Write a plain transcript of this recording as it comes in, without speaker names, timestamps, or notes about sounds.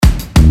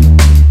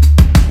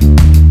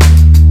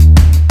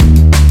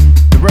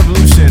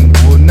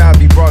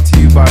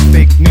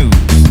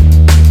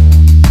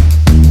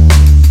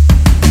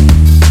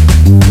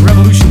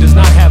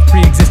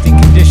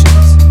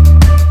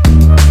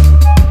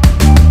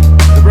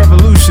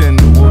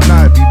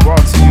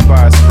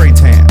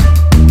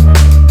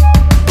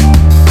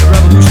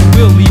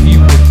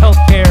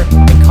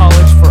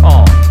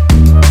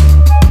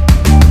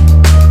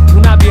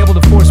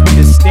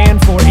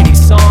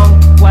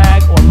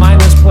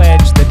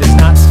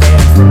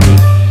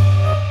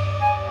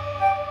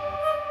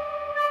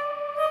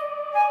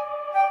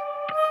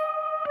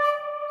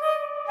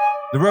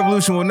The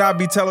revolution will not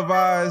be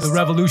televised. The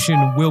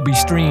revolution will be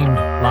streamed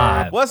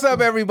live. What's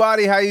up,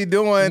 everybody? How you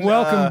doing?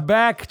 Welcome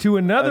back to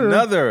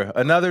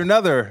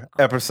another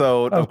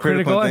episode of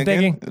Critical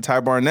Thinking. Ty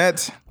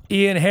Barnett,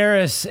 Ian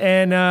Harris,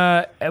 and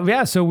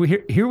so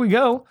here we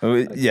go.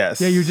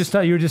 Yes. Yeah, you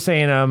were just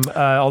saying.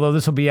 Although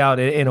this will be out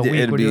in a week,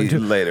 it'll be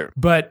later.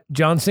 But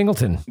John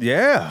Singleton,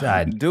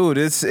 died. Dude,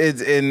 it's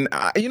and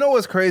you know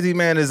what's crazy,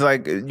 man? Is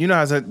like, you know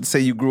how I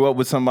say you grew up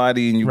with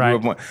somebody and you grew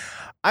up on.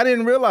 I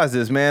didn't realize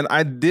this, man.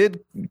 I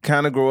did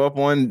kind of grow up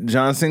on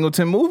John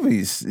Singleton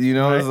movies. You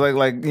know, it's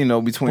like you know,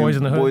 between Boys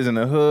in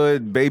the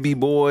Hood, Baby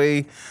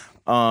Boy.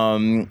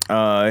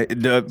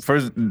 The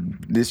first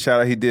this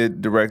shout out he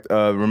did direct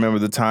Remember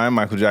the Time,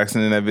 Michael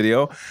Jackson in that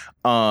video.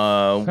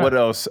 What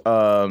else?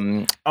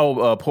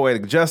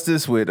 Poetic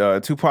Justice with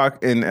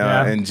Tupac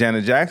and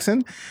Janet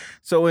Jackson.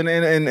 So and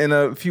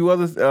a few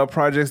other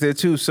projects there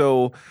too.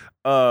 So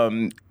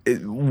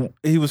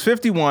he was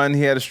 51.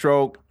 He had a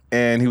stroke.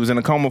 And he was in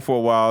a coma for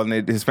a while,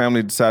 and his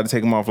family decided to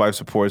take him off life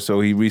support,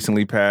 so he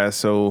recently passed.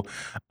 So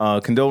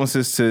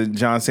condolences to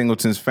John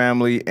Singleton's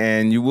family,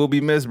 and you will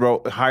be missed,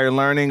 bro. Higher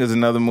Learning is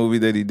another movie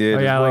that he did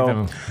as well. I like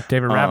them.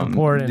 David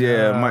Rappaport and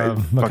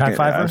Mekhi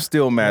Phifer. I'm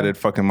still mad at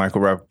fucking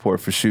Michael Rappaport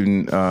for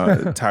shooting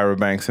Tyra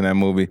Banks in that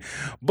movie.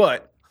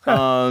 But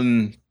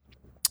and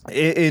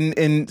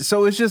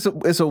so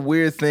it's a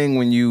weird thing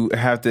when you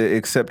have to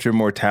accept your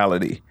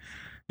mortality.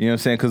 You know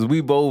what I'm saying? Because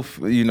we both,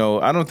 you know,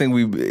 I don't think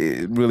we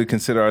really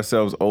consider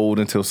ourselves old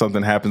until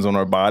something happens on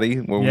our body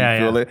where we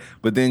feel it.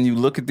 But then you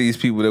look at these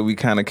people that we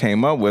kind of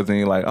came up with and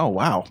you're like, oh,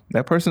 wow,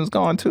 that person's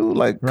gone too?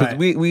 Like, because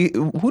we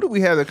who did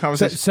we have that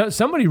conversation? So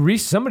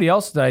somebody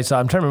else that I saw,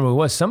 I'm trying to remember who it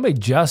was, somebody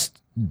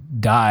just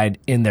died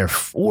in their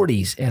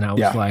 40s. And I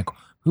was like,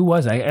 who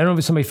was I? I don't know if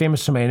it's somebody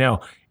famous, somebody I know.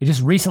 It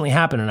just recently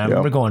happened. And I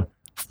remember going,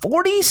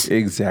 40s?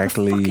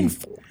 Exactly. Fucking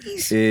 40s?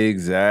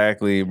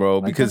 Exactly, bro.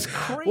 Like, because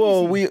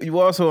you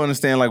also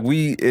understand, like,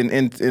 we in the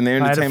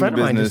entertainment I had a friend business. Of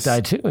mine just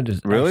died too.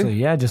 And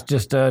really? Actually,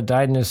 just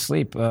died in his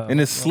sleep. In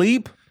his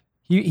sleep?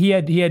 He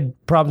had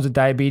problems with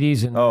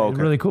diabetes and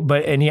really cool.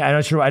 But I'm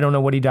not sure. I don't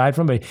know what he died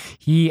from. But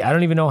I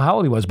don't even know how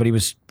old he was. But he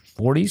was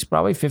 40s,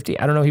 probably 50.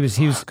 I don't know. He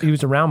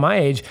was around my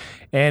age,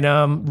 and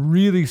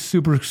really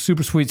super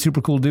sweet,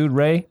 super cool dude.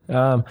 Ray,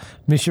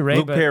 Mr. Ray,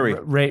 Luke Perry.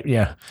 Ray,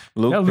 yeah,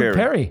 Luke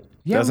Perry.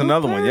 Yeah, that's Luke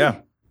another Perry. one. Yeah.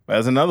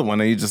 That's another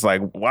one. And you're just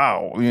like,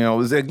 wow. You know, it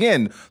was,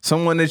 again,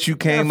 someone that you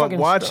came up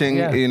watching.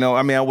 You know,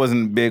 I mean, I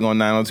wasn't big on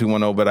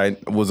 90210, but I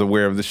was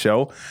aware of the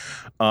show.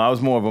 I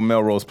was more of a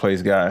Melrose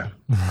Place guy.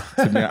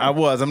 I'm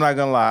not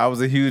gonna lie. I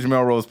was a huge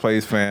Melrose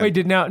Place fan.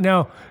 Wait,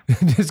 now,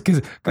 just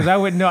because I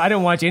wouldn't know. I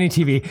didn't watch any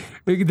TV.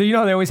 You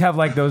know, they always have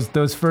like those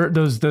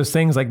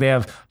things. Like they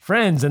have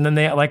Friends, and then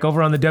they like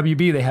over on the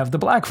WB they have the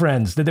Black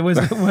Friends. Was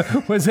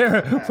there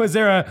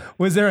a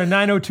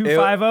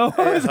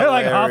 90250? Was there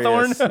like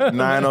Hawthorne?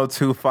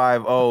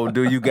 90250,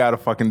 dude, you gotta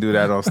fucking do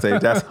that on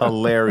stage. That's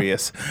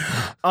hilarious.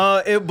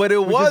 But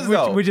it was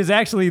though, which is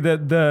actually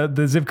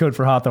the zip code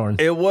for Hawthorne.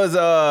 It was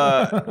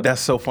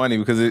that's so funny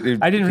because it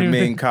I didn't can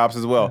even mean cops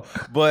as well.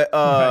 But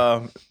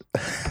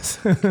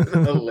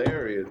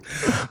hilarious.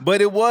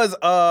 But it was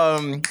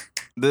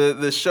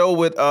the show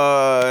with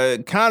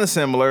kind of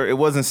similar. It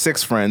wasn't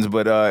Six Friends,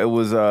 but it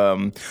was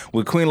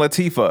with Queen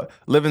Latifah,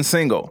 Living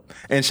Single.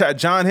 And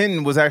John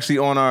Hinton was actually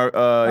on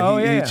our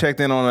he checked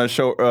in on our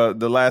show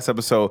the last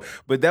episode,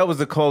 but that was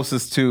the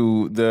closest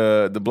to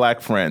the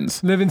Black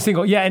Friends. Living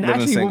Single. Yeah, and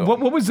Living actually Single.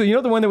 what was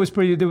the one that was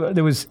pretty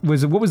there was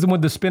what was the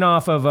one, the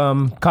spin-off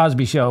of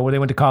Cosby Show where they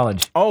went to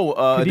college?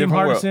 A different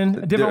Hardison?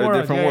 world. A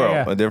different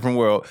world. A different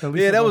world.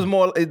 Yeah, that was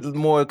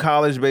more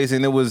college based,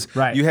 and it was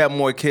you had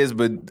more kids,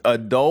 but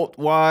adult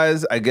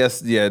wise, I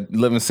guess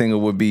Living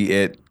Single would be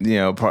it. You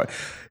know,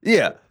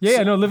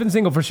 no, Living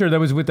Single for sure. That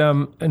was with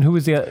and who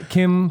was the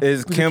Kim?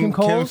 Is Kim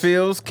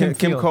Fields? Kim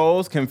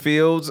Coles, Kim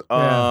Fields,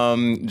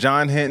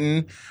 John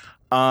Hinton.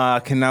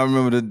 I cannot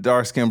remember the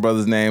dark skinned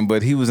brother's name,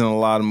 but he was in a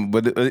lot of them.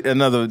 But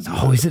another.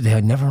 Oh, is it? I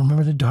never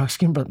remember the dark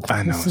skinned brother.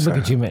 I know. Look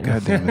at you, man.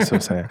 God damn, it's so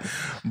sad.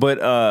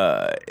 But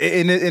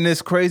and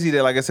it's crazy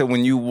that, like I said,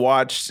 when you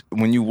watch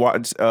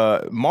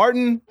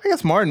Martin, I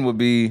guess Martin would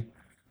be.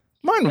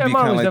 Mine would be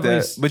kind of like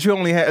that, but you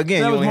only had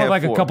that was more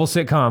like 4. A couple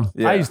sitcom.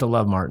 Yeah. I used to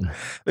love Martin.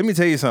 Let me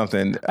tell you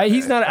something.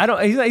 He's one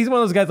of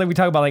those guys like we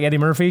talk about, like Eddie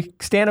Murphy,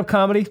 stand-up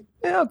comedy.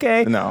 Yeah,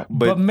 okay. No,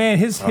 but man,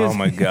 his oh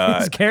my God,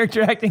 his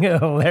character acting is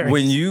hilarious.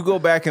 When you go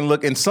back and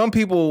look, and some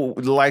people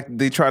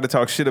they try to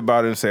talk shit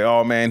about it and say,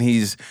 "Oh man,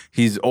 he's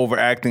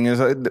overacting."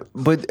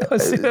 But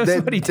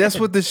that's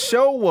what the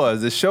show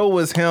was. The show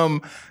was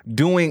him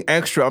doing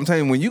extra. I'm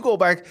telling you, when you go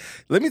back,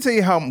 let me tell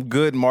you how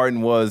good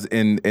Martin was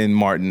in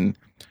Martin.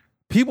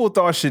 People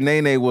thought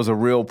Shanae was a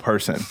real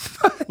person.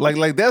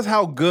 like that's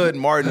how good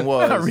Martin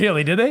was. Not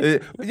really, did they?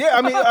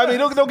 I mean,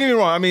 don't get me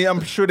wrong. I mean, I'm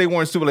sure they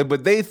weren't stupid,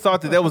 but they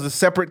thought that was a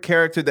separate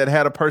character that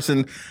had a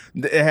person,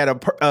 that had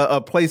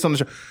a place on the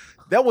show.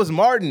 that was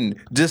Martin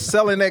just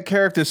selling that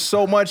character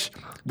so much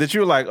that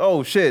you're like,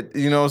 oh shit,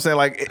 you know what I'm saying?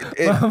 Like,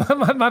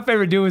 my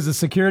favorite dude was the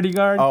security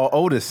guard. Oh,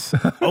 Otis,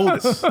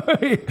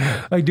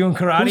 like doing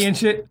karate and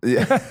shit.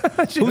 Yeah.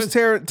 Who's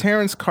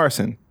Terrence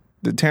Carson?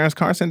 Did Terrence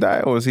Carson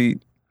die, or was he?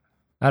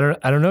 I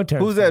don't know.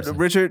 Terrence Who's that? Carson.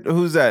 Richard?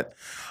 Who's that?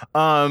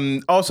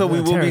 Also,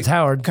 we will Terrence be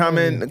Howard.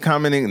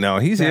 commenting. No,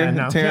 he's here.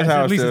 No. Terrence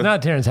Howard. At least it's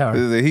not Terrence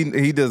Howard.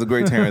 He does a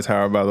great Terrence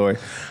Howard, by the way.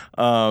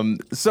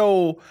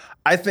 So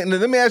I think.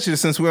 Let me ask you,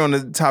 since we're on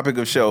the topic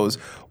of shows,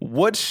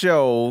 what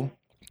show,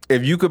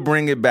 if you could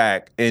bring it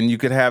back and you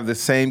could have the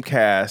same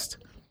cast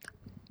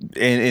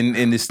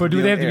in this? But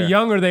do they have to be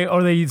young, or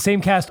are they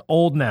same cast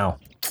old now?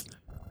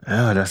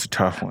 Oh, that's a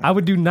tough one. I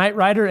would do Knight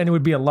Rider, and it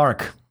would be a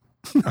lark.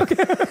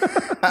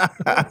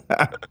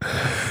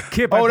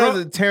 Kip,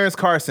 that's Terrence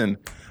Carson.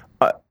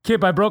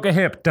 Kip, I broke a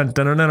hip. Dun,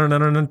 dun, dun, dun,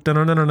 dun, dun,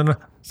 dun, dun, dun, dun.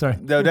 Sorry.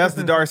 No, that's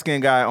the dark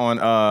skinned guy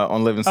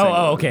on Living Single.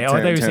 Oh, okay. I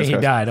thought you were saying he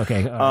died.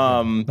 Okay.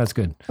 That's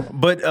good.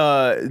 But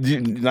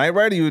Knight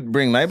Rider, you would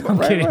bring Knight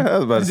Rider? I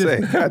was about to say.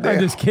 I'm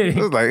just kidding.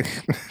 It was like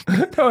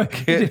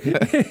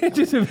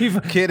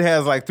Kid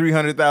has like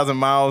 300,000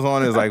 miles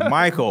on it. It's like,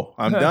 Michael,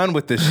 I'm done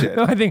with this shit.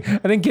 No, I think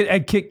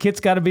Kit's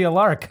got to be a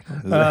lark.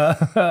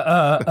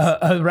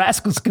 A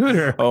rascal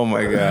scooter. Oh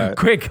my God.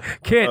 Quick,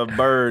 Kit. A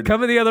bird.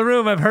 Come in the other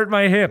room. I've hurt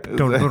my hip.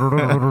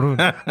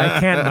 I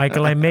can't,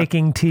 Michael. I'm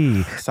making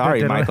tea.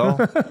 Sorry, Michael.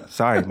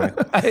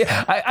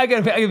 I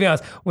gotta be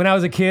honest. When I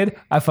was a kid,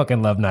 I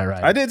fucking loved Knight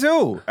Rider. I did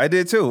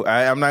too.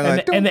 I'm not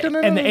going to.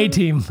 And the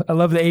A-Team. I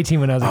loved the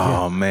A-Team when I was a kid.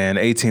 Oh man,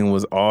 A-Team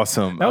was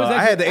awesome.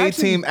 I had the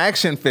A-Team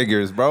action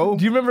figures, bro.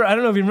 Do you remember? I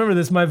don't know if you remember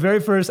this. My very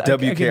first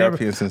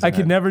WKRP. I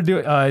could never do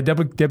it.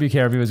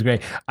 WKRP was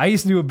great. I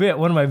used to do a bit.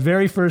 One of my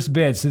very first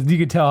bits. You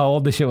could tell how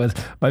old this shit was.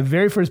 My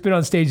very first bit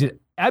on stage.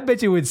 I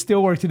bet you it would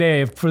still work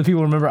today for the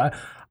people who remember.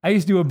 I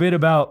used to do a bit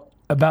about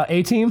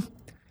A-Team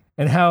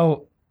and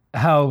how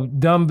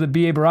dumb the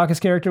B.A.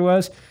 Baracus character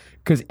was,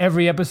 because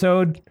every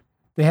episode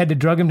they had to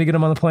drug him to get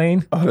him on the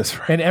plane. Oh, that's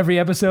right. And every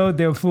episode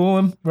they would fool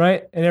him,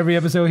 right? And every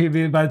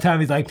episode by the time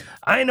he's like,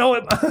 I know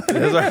it.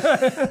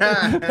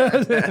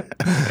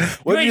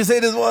 What did you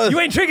say this was? You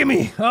ain't tricking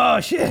me. Oh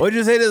shit. What did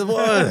you say this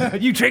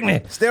was? You tricked me.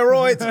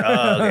 Steroids?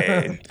 Oh,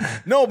 okay.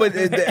 No, but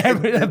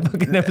that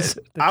fucking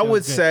episode. I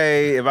would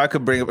say, if I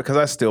could bring it, because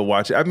I still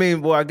watch it. I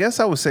mean, well, I guess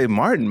I would say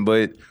Martin,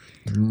 but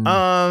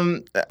I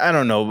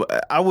don't know.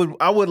 I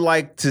would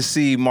like to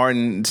see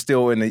Martin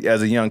still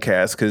as a young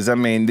cast, because I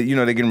mean, they're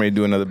getting ready to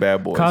do another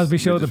Bad Boys. Cosby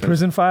Show, The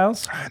Prison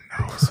Files. I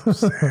know, it's so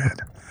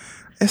sad.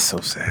 It's so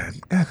sad.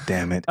 God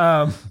damn it.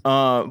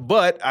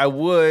 But I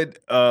would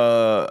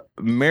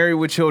Married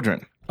with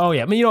Children. Oh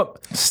yeah, I mean,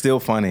 still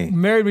funny.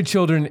 Married with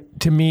Children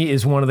to me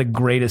is one of the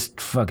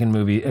greatest fucking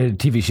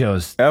TV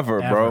shows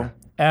ever, bro.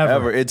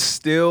 Ever. It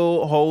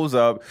still holds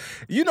up.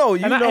 A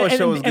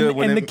show is good.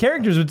 And the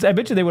characters, I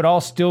bet you they would all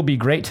still be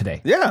great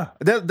today. Yeah.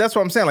 That's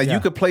what I'm saying. Like, you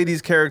could play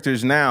these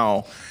characters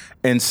now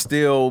and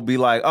still be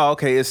like, oh,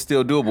 okay, it's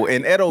still doable.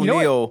 And Ed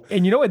O'Neill.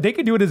 And you know what? They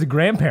could do it as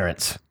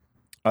grandparents.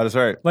 Oh, that's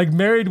right. Like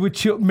married with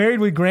grandchildren? Married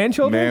with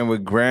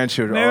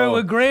grandchildren. Married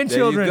with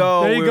grandchildren.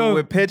 There you go.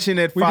 We're pitching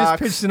it, Fox. We just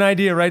pitched an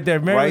idea right there.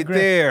 Right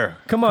there.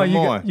 Come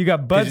on. You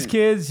got Bud's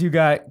kids. You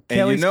got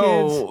Kelly's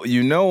kids.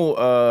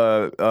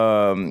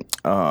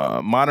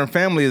 Modern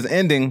Family is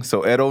ending,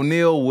 so Ed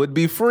O'Neill would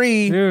be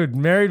free. Dude,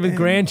 Married with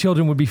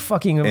grandchildren would be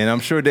fucking... And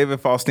I'm sure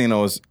David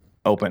Faustino is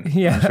open.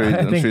 Yeah.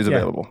 I'm sure he's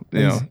available.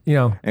 And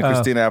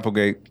Christina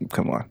Applegate,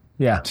 come on.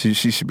 Yeah. She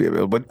should be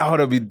available. But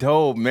that'd be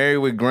dope. Married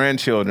with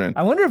grandchildren.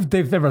 I wonder if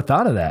they've ever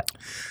thought of that.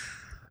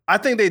 I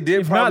think they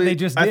did. If probably. Not, they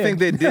just did. I think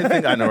they did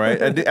think. I know,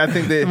 right? I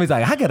think they. Somebody's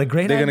like, I got a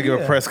great idea. They're gonna give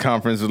a press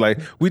conference.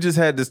 Like, we just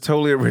had this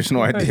totally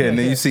original idea, and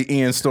then you see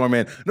Ian storm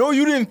in. No,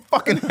 you didn't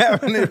fucking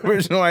have an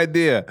original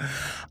idea.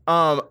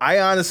 I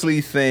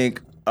honestly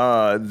think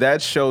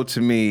that show to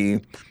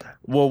me.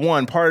 Well,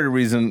 one part of the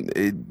reason,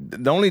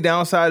 the only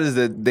downside is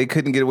that they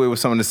couldn't get away with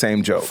some of the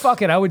same jokes.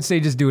 Fuck it, I would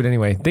say just do it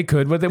anyway. They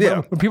could. Were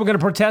people going to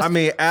protest? I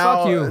mean,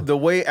 the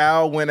way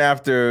Al went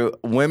after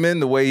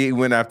women, the way he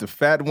went after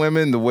fat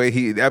women, the way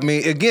he, I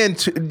mean, again.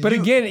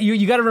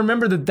 You got to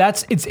remember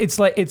that it's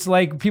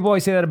like people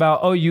always say that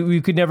about,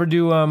 you could never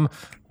do,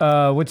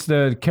 what's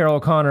the Carol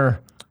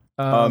O'Connor?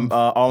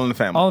 All in the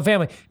Family. All in the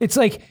Family. It's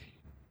like,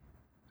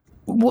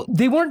 well,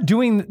 they weren't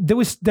doing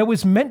that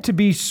was meant to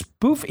be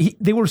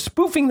they were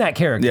spoofing that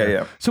character.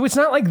 Yeah. So it's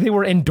not like they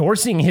were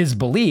endorsing his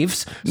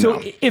beliefs. So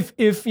no.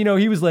 if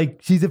he was like,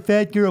 she's a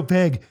fat girl,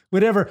 Peg,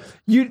 whatever,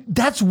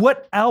 that's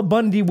what Al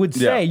Bundy would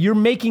say. Yeah. You're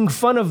making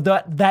fun of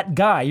that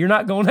guy. You're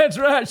not going, that's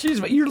right.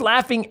 You're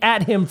laughing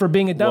at him for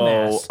being a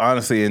dumbass. Well,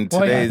 honestly, in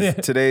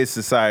today's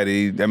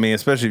society, I mean,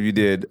 especially if you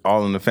did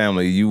All in the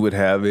Family, you would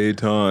have a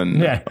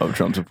ton of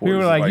Trump supporters. We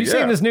were like, you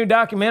seen this new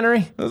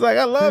documentary? I was like,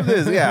 I love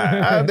this.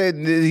 Yeah,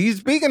 he's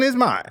speaking his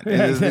mind.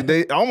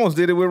 They almost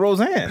did it with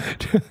Roseanne.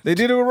 They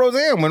did it with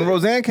Roseanne. When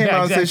Roseanne came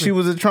out and said she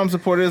was a Trump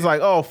supporter, it's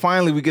like, oh,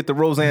 finally we get the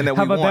Roseanne that we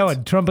want. How about that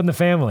one? Trump and the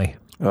Family.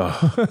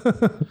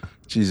 Oh,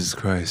 Jesus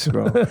Christ,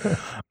 bro.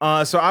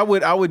 So I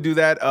would do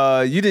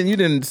that. You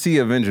didn't see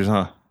Avengers,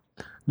 huh?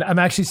 I'm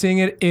actually seeing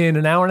it in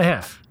an hour and a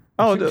half.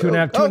 Oh, two and a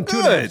half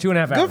hours.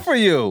 Good for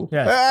you.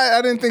 Yes.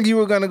 I didn't think you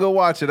were going to go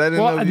watch it. I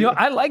didn't know.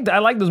 I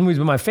like those movies,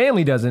 but my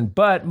family doesn't.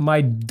 But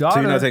my daughter.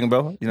 So you're not taking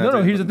Bella?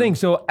 No. Here's the thing.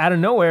 So out of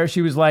nowhere,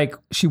 she was like,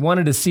 she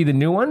wanted to see the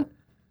new one.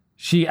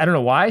 I don't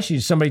know why.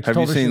 Somebody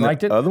told her she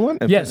liked it. Other one?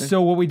 Yes.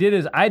 So what we did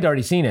is I'd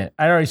already seen it.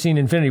 I'd already seen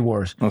Infinity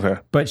Wars. Okay.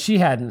 But she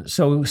hadn't.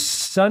 So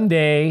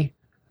Sunday,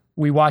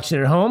 we watched it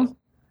at home.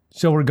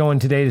 So we're going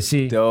today to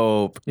see.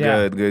 Dope.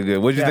 Yeah. Good.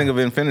 What did you think of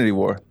Infinity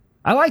War?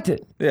 I liked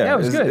it. Yeah, it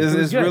was good.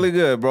 It's really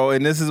good, bro.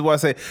 And this is what I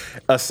say.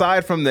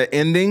 Aside from the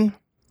ending,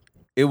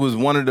 it was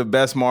one of the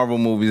best Marvel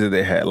movies that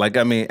they had. Like,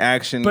 I mean,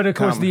 action. But of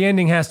course, the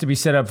ending has to be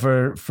set up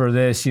for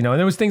this, you know. And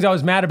there was things I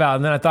was mad about,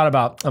 and then I thought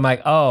about. I'm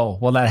like, oh,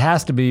 well, that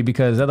has to be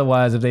because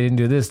otherwise, if they didn't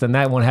do this, then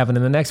that won't happen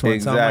in the next one.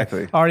 Exactly. So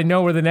I'm like, I already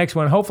know where the next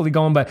one hopefully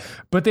going, but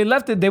they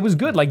left it. It was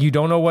good. Like you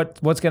don't know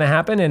what's going to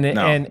happen, and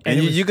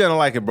you're gonna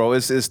like it, bro.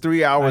 It's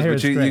 3 hours,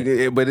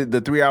 but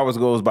the 3 hours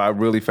goes by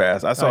really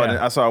fast. I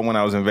saw it when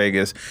I was in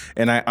Vegas,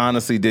 and I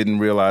honestly didn't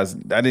realize.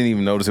 I didn't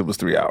even notice it was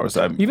 3 hours.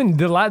 Even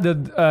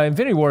the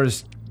Infinity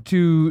Wars.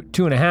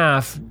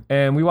 2.5,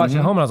 and we watched it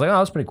at home, and I was like, oh,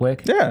 that's pretty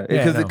quick. Yeah,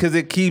 because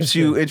it keeps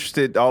you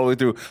interested all the way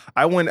through.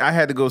 I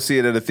had to go see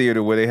it at a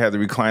theater where they had the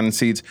reclining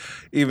seats,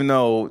 even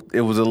though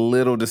it was a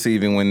little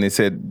deceiving when they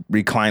said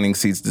reclining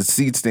seats. The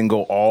seats didn't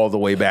go all the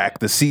way back.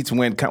 The seats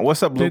went,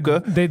 what's up,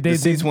 Luca? The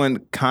seats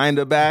went kind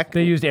of back.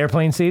 They used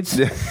airplane seats.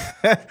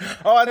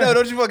 Oh, I know.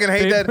 Don't you fucking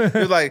hate that? It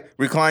was like,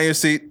 recline your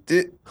seat.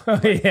 Oh,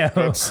 yeah.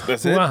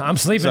 That's it. Well, I'm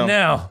sleeping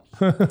now.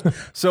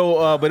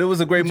 So, but it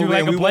was a great movie.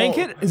 Like a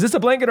blanket? Is this a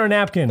blanket or a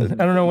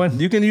napkin? I don't know when.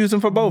 You can use them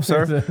for both,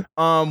 sir.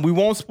 We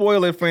won't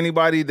spoil it for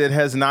anybody that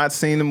has not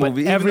seen the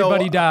movie. But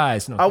everybody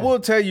dies. I will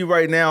tell you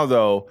right now,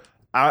 though,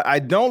 I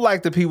don't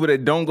like the people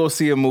that don't go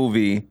see a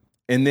movie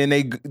and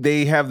then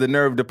they have the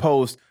nerve to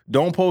post.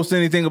 Don't post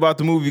anything about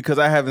the movie because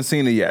I haven't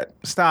seen it yet.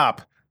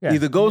 Stop. Yeah.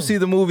 Either go see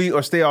the movie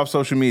or stay off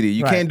social media.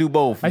 You can't do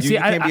both. You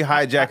can't be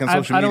hijacking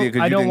social media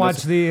because you don't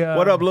watch the.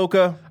 What up,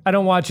 Luca? I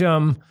don't watch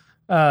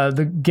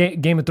the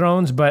Game of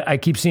Thrones, but I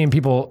keep seeing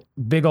people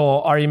big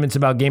old arguments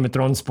about Game of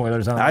Thrones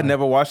spoilers. I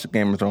never watched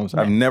Game of Thrones.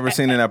 I've never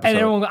seen an episode. And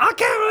everyone goes, I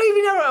can't believe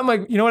you never. I'm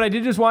like, you know what I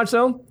did just watch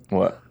though?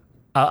 What?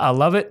 I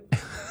love it.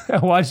 I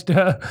watched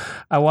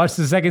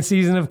the second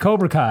season of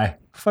Cobra Kai.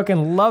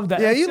 Fucking love that.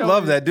 Yeah, you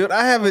love that, dude.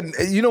 I haven't.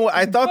 You know what?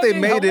 I thought they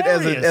made it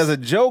as a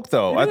joke,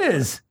 though. It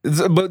is.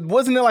 But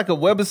wasn't it like a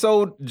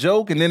webisode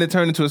joke, and then it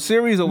turned into a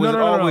series, or was it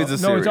always a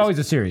series? No, it's always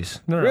a series.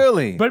 No.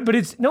 Really? But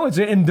it's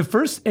in the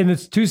first, and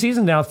it's 2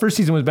 seasons now. The first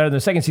season was better than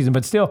the second season,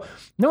 but still,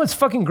 no, it's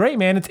fucking great,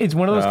 man. It's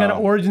one of those kind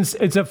of origins.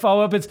 It's a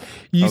follow up.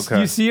 You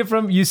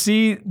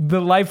see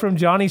the life from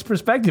Johnny's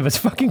perspective. It's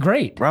fucking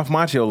great. Ralph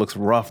Macchio looks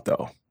rough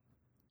though.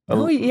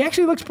 No, he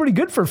actually looks pretty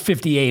good for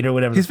 58 or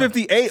whatever. He's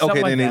 58?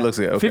 Okay, then he looks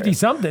good.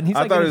 50-something.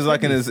 I thought he was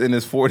like in his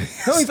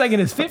 40s. No, he's like in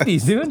his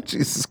 50s, dude.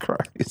 Jesus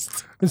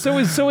Christ. And so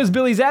is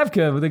Billy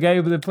Zabka, the guy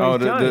that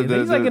plays Johnny.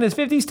 He's like in his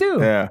 50s, too.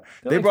 Yeah.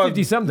 They brought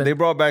 50-something. They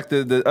brought back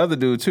the other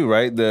dude, too,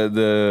 right?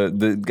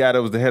 The guy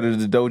that was the head of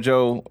the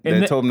dojo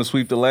that told him to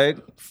sweep the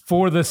leg?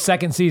 For the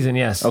second season,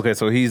 yes. Okay,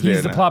 so he's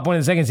there the plot point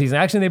of the second season.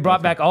 Actually, they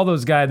brought back all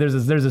those guys.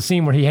 There's a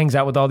scene where he hangs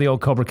out with all the old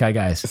Cobra Kai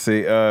guys.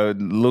 See,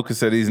 Lucas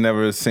said he's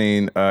never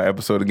seen an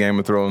episode of Game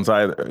of Thrones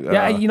either.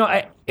 Yeah,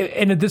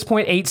 and at this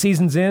point, 8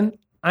 seasons in,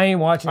 I ain't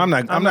watching. I'm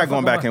not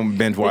going back and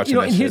binge watching.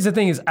 And here's the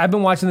thing: is I've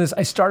been watching this.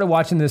 I started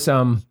watching this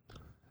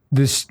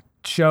this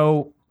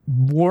show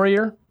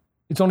Warrior.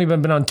 It's only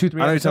been on 2-3 episodes. I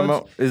know you're talking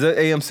about. Is that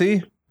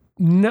AMC?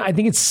 No, I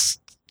think it's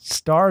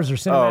Stars or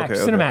Cinemax. Okay.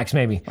 Cinemax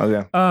maybe.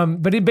 Okay.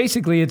 But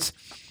it's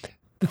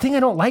the thing I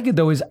don't like it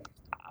though is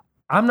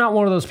I'm not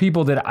one of those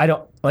people that I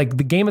don't like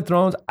the Game of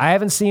Thrones. I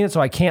haven't seen it, so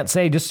I can't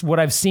say just what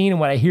I've seen and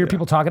what I hear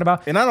people talking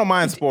about. And I don't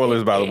mind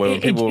spoilers, by the way,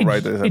 when people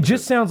write this. It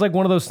just sounds like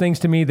one of those things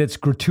to me that's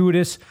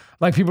gratuitous.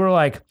 Like people are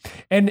like,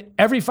 and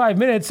every 5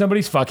 minutes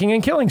somebody's fucking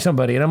and killing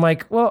somebody, and I'm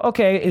like, well,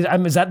 okay, is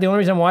that the only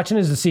reason I'm watching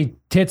is to see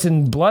tits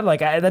and blood?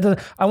 Like I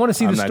want to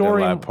see the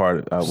story.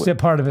 Part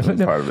of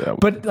it.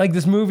 But like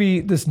this movie,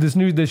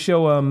 this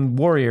show,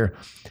 Warrior.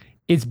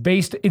 It's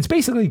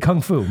basically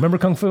Kung Fu. Remember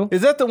Kung Fu?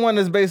 Is that the one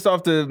that's based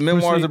off the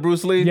memoirs of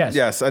Bruce Lee? Yes.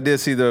 Yes, I did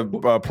see the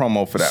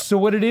promo for that. So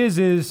what it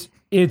is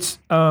it's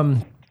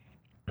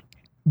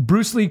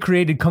Bruce Lee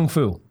created Kung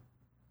Fu,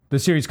 the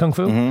series Kung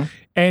Fu,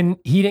 and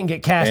he didn't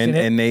get cast in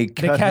it. And they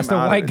cast a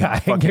white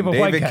guy and gave a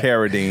white guy. David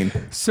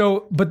Carradine.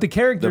 So, but the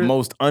character, the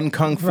most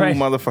un-Kung Fu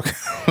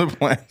motherfucker on the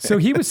planet. So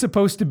it was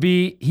supposed to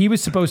be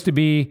Bruce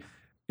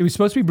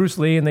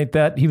Lee, and they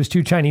thought he was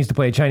too Chinese to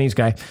play a Chinese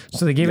guy,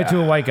 so they gave it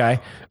to a white guy.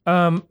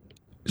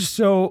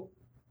 So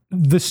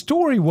the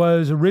story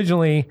was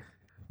originally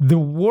the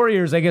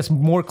Warriors, I guess,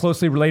 more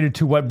closely related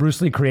to what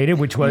Bruce Lee created,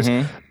 which was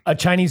a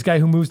Chinese guy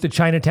who moves to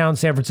Chinatown,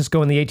 San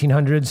Francisco in the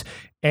 1800s,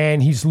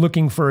 and he's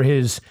looking for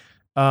his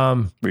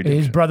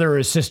brother or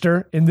his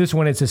sister. In this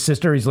one, it's his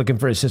sister. He's looking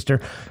for his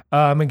sister,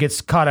 and gets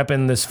caught up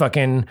in this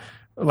fucking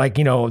what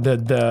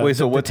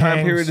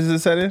time period is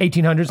this set in?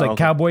 1800s, like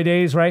cowboy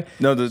days, right?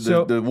 No,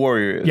 the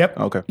Warrior. Yep.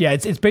 Okay. Yeah,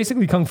 it's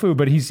basically Kung Fu,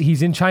 but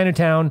he's in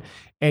Chinatown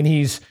and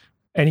he's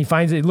and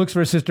he looks for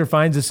his sister,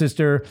 finds his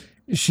sister.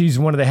 She's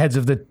one of the heads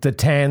of the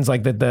Tans,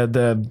 like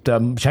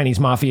the Chinese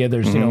mafia.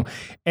 There's,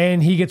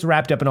 and he gets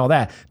wrapped up in all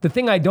that. The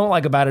thing I don't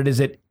like about it is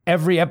that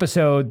every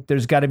episode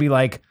there's got to be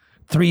like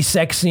 3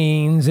 sex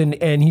scenes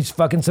and he's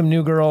fucking some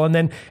new girl.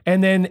 And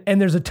then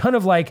there's a ton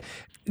of like,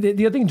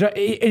 the other thing,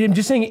 I'm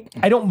just saying,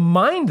 I don't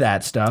mind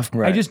that stuff.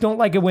 Right. I just don't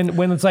like it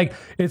when it's like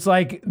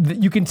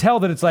you can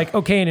tell that it's like,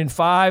 okay, and in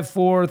 5,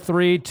 4,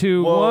 3,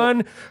 2,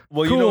 1,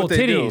 well, cool,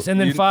 titties,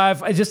 and then 5.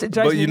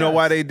 But you know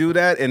why they do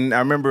that? And I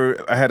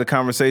remember I had a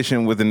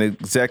conversation with an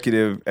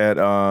executive at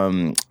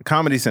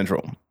Comedy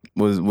Central.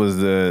 It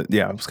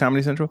was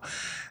Comedy Central.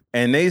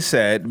 And they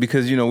said,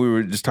 because, we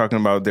were just talking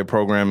about their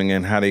programming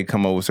and how they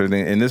come up with certain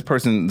things. And this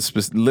person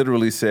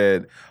literally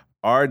said,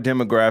 our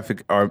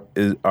demographic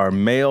are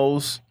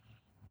males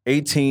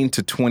 18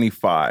 to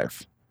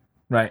 25.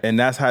 Right. And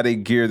that's how they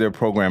gear their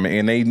programming.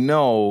 And they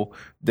know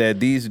that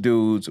these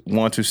dudes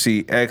want to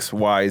see X,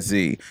 Y,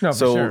 Z. No,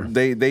 so for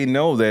sure. they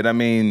know that. I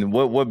mean,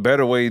 what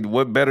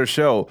better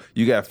show?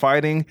 You got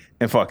fighting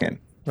and fucking.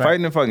 Right.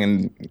 Fighting and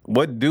fucking.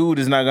 What dude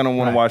is not going to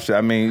want to watch that?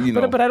 I mean,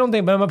 But I don't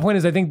think, but my point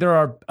is, I think there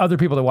are other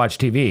people that watch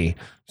TV.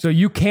 So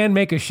you can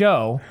make a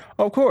show.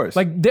 Of course.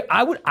 Like,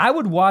 I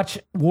would watch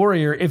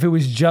Warrior if it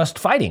was just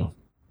fighting.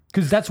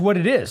 Because that's what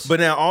it is.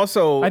 But now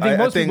also, I think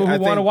most people who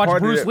want to watch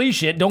Bruce Lee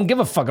shit don't give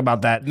a fuck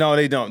about that. No,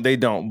 they don't. They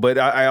don't. But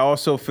I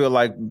also feel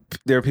like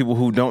there are people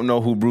who don't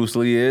know who Bruce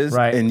Lee is,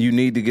 right. And you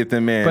need to get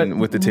them in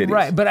with the titties.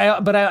 Right.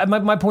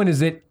 But my point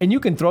is that, and you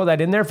can throw that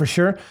in there for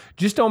sure.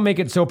 Just don't make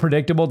it so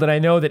predictable that I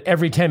know that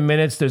every 10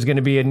 minutes there's going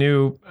to be a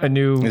new.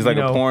 It's like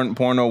a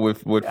porno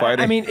with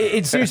fighting. I mean,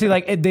 it's seriously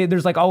like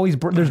there's like always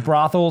there's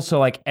brothels. So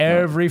like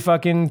every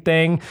fucking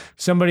thing,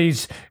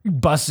 somebody's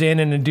busts in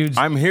and the dude's.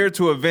 I'm here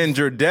to avenge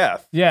your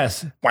death. Yes.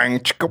 Wang,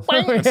 chicka,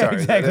 wang. Sorry.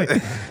 Exactly.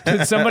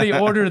 Did somebody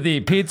order the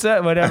pizza?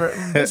 Whatever.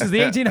 This is the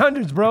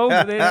 1800s, bro.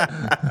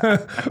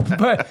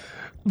 but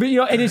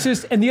and it's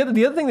just, and the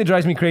other thing that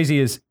drives me crazy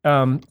is,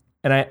 and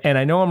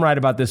I know I'm right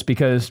about this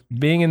because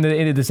being in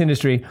this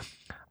industry,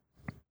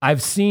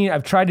 I've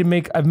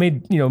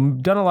made,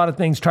 done a lot of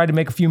things, tried to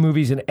make a few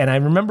movies, and I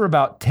remember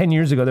about 10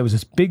 years ago there was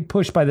this big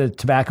push by the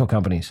tobacco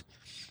companies.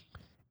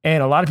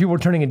 And a lot of people were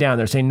turning it down.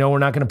 They're saying, no, we're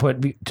not going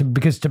to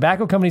because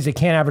tobacco companies, they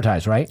can't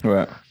advertise, right?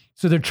 Right.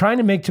 So they're trying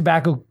to make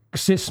tobacco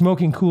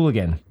smoking cool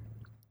again.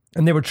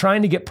 And they were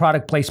trying to get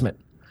product placement.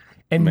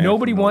 And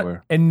nobody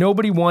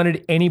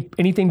wanted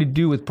anything to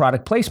do with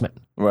product placement.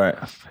 Right.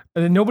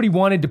 And nobody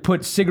wanted to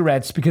put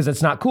cigarettes because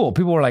that's not cool.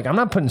 People were like, I'm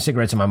not putting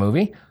cigarettes in my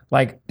movie.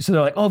 So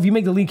they're like, oh, if you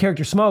make the lead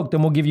character smoke,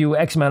 then we'll give you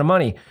X amount of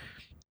money.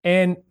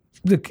 And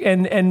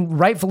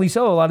rightfully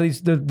so, a lot of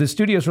these the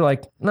studios were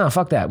like, no,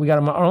 fuck that. We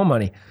got our own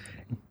money.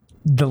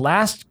 The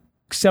last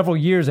several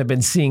years, I've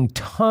been seeing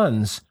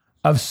tons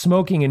of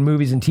smoking in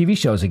movies and TV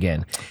shows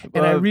again.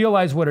 And I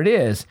realize what it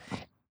is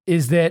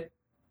that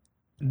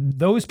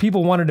those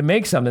people wanted to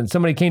make something.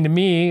 Somebody came to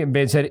me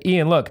and said,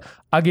 Ian, look,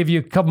 I'll give you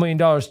a couple $1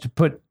 million to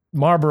put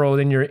Marlboro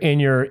in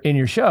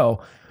your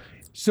show.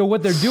 So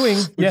what they're doing,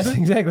 yes,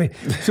 exactly.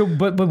 So,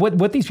 but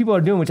what these people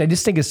are doing, which I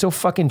just think is so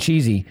fucking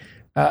cheesy.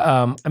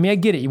 I mean, I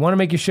get it. You want to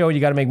make your show,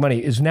 you got to make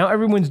money. Is now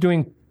everyone's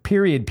doing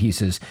period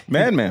pieces.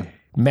 Mad Men.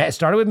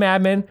 Started with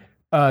Mad Men.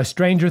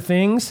 Stranger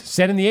Things,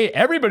 set in the 80s.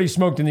 Everybody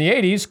smoked in the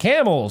 80s.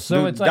 Camels.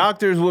 So it's like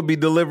doctors would be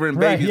delivering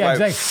babies. Right, yeah,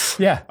 like,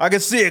 exactly. Yeah, I can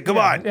see it. Come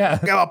on. Yeah.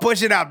 Come on,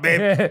 push it out,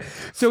 baby. Yeah.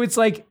 So it's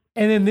like,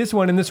 and then this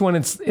one,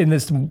 it's in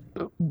this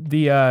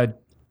the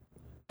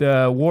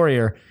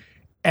Warrior.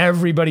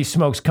 Everybody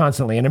smokes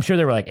constantly, and I'm sure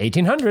they were like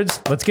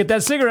 1800s. Let's get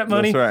that cigarette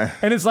money. That's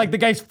right. And it's like the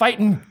guy's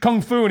fighting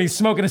kung fu, and he's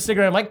smoking a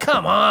cigarette. I'm like,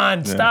 come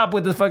on, stop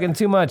with the fucking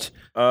too much.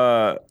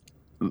 What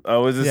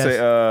does it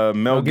say?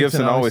 Mel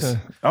Gibson always.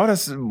 Oh,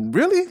 that's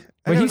really.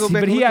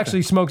 But he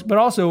actually smokes. But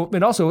also,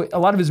 a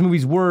lot of his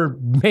movies were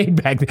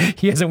made back then.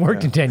 He hasn't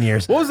worked in 10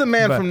 years. What was the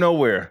Man from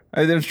Nowhere?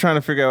 I was trying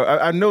to figure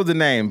out. I know the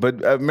name,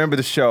 but I remember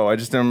the show. I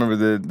just don't remember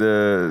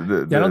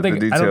the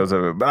details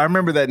of it. But I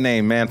remember that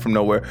name, Man from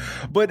Nowhere.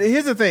 But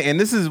here's the thing, and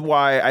this is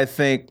why I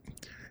think,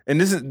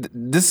 and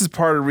this is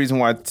part of the reason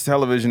why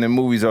television and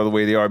movies are the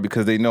way they are,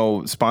 because they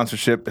know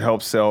sponsorship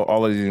helps sell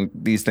all of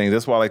these things.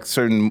 That's why, like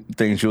certain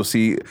things, you'll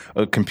see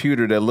a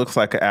computer that looks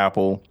like an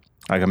Apple,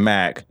 like a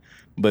Mac,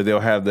 but they'll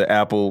have the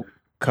Apple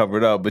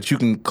covered up, but you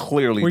can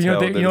clearly tell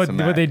that it's a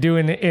Mac. What they do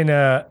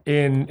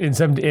in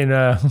some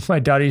my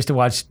daughter used to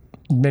watch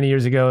many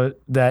years ago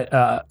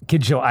that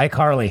kid show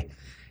iCarly,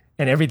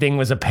 and everything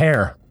was a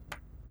pear.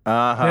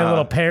 A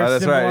little pear.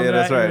 That's right. Yeah,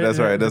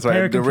 that's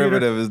right.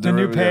 Derivative is the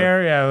new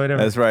pear. Yeah,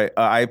 whatever. That's right.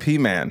 IP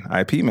Man.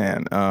 I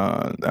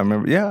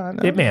remember. Yeah.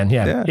 Ip Man.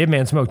 Yeah. Ip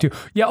Man smoked too.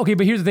 Yeah. Okay,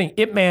 but here's the thing.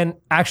 Ip Man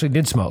actually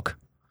did smoke,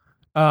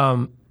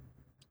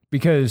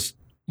 because.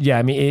 Yeah,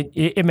 I mean,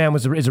 Ip Man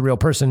is a real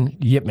person,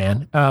 Yip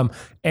Man,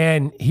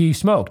 and he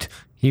smoked.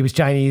 He was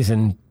Chinese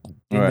and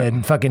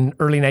in the fucking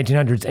early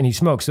 1900s, and he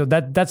smoked. So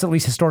that's at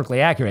least historically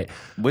accurate.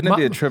 Wouldn't it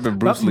be a trip if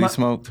Bruce Lee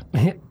smoked?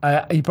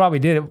 He probably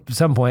did at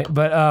some point,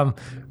 but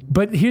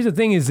here's the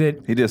thing: is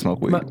that he did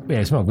smoke weed.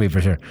 He smoked weed for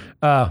sure.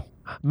 How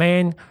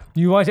man,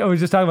 you watch. I was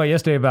just talking about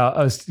yesterday about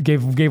us.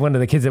 Gave one of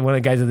the kids, one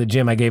of the guys at the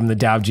gym. I gave him the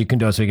Tao Jeet Kune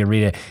Do so he could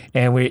read it,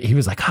 and he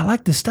was like, "I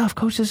like this stuff,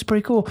 Coach. This is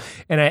pretty cool."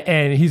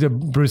 And he's a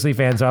Bruce Lee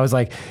fan, so I was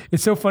like,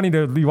 "It's so funny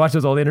to you watch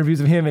those old interviews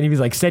of him." And he was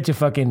like, "Such a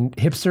fucking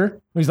hipster."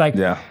 He's like,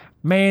 Yeah.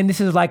 Man, this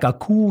is like a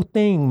cool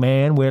thing,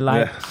 man. Where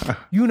like,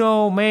 you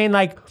know, man,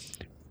 like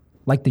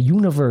the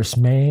universe,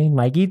 man.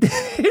 Like you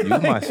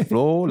must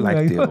flow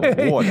like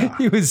the water.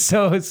 He was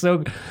so You so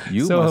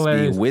must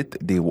hilarious. be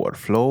with the water.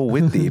 Flow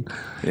with the.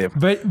 Yeah.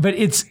 But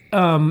it's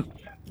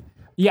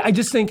yeah. I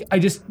just think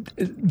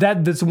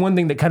that's one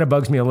thing that kind of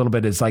bugs me a little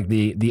bit is like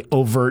the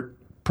overt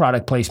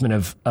product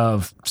placement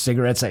of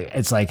cigarettes.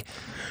 It's like.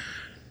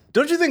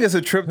 Don't you think it's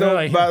a trip though?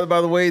 Like,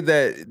 by the way,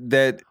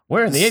 that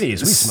we're in the 80s. We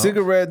smoke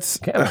cigarettes.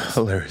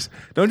 Hilarious.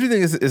 Don't you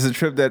think it's a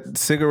trip that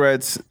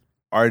cigarettes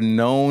are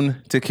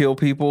known to kill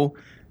people,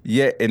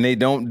 yet and they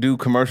don't do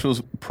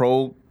commercials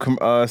pro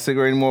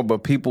cigarette anymore,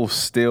 but people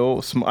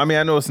still smoke. I mean,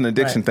 I know it's an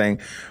addiction thing,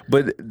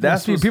 but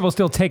that's people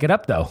still take it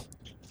up though.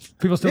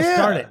 People still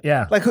start it.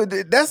 Yeah, like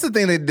that's the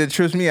thing that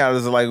trips me out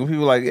is like when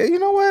people are like, hey, you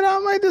know what? I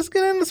might just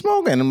get into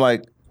smoking. I'm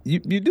like, you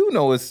do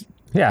know it's.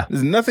 Yeah,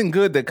 there's nothing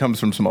good that comes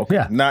from smoking.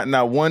 Yeah,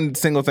 not one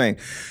single thing.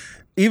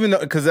 Even though,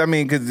 because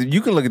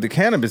you can look at the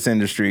cannabis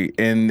industry,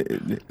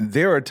 and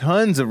there are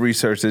tons of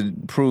research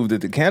that prove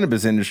that the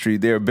cannabis industry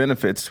there are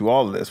benefits to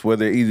all of this,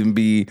 whether it even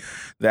be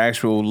the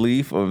actual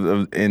leaf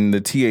in the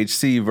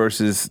THC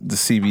versus the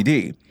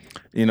CBD.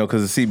 You know,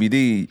 because the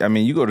CBD, I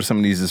mean, you go to some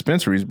of these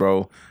dispensaries,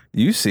 bro.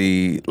 You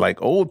see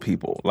like old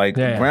people, like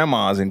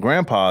grandmas and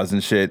grandpas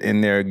and shit,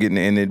 in there getting,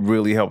 and it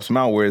really helps them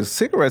out. Whereas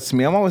cigarettes, to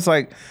me, I'm always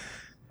like.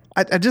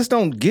 I just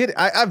don't get it.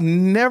 I've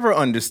never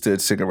understood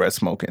cigarette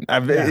smoking.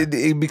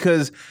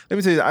 Because let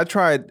me tell you, I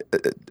tried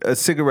a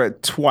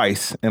cigarette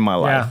twice in my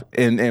life,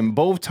 and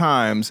both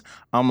times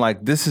I'm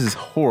like, this is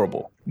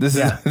horrible. This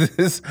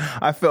is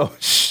I felt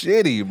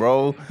shitty,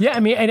 bro. Yeah,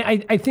 I mean, and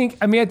I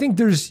think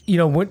there's, you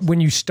know,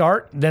 when you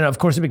start, then of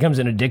course it becomes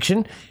an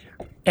addiction,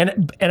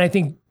 and I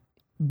think.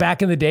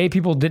 Back in the day,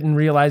 people didn't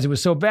realize it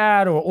was so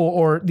bad,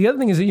 or the other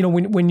thing is that, you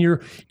know,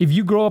 if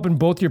you grow up and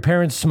both your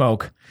parents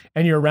smoke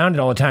and you're around it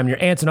all the time, your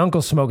aunts and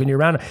uncles smoke and you're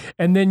around it,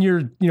 and then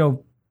you're, you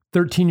know,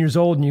 13 years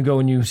old and you go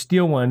and you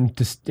steal one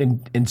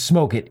and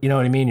smoke it, you know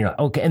what I mean? You're like,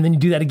 okay, and then you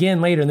do that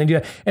again later, and then do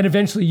that, and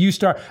eventually you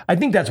start. I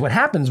think that's what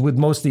happens with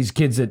most of these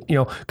kids that, you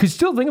know, because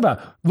still think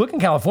about, look in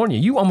California,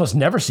 you almost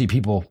never see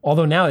people,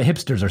 although now the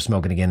hipsters are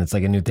smoking again, it's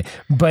like a new thing,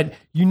 but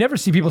you never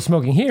see people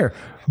smoking here.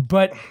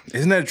 But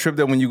isn't that a trip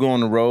that when you go on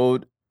the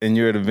road and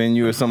you're at a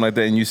venue or something like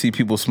that, and you see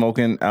people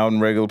smoking out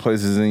in regular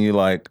places, and you're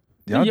like,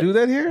 y'all do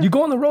that here? You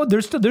go on the road,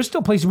 there's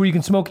still places where you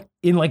can smoke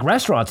in like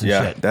restaurants and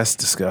shit. Yeah, that's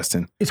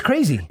disgusting. It's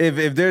crazy.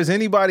 If there's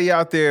anybody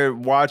out there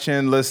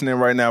watching, listening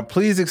right now,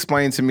 please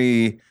explain to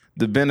me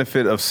the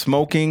benefit of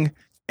smoking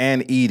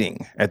and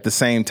eating at the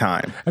same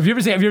time. Have you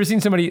ever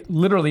seen somebody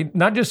literally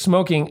not just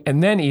smoking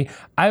and then eat?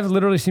 I've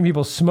literally seen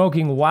people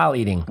smoking while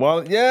eating.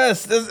 Well,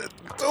 yes.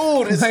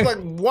 Dude, it's like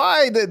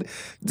why that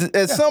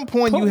at some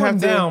point you have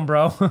to down,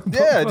 bro.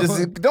 Yeah,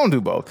 just don't do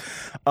both.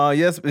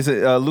 Yes,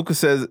 Lucas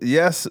says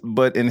yes,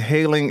 but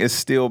inhaling is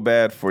still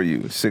bad for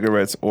you,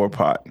 cigarettes or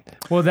pot.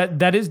 Well,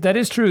 that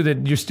is true.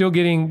 That you're still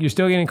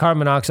getting carbon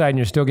monoxide, and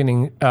you're still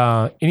getting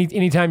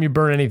anytime you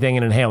burn anything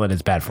and inhale it,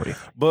 it's bad for you.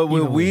 But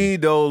with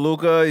weed, though,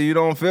 Luca, you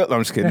don't feel.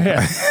 I'm just kidding.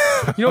 Yeah.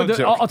 You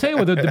know, I'll tell you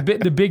what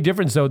the big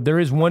difference though. There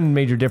is one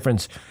major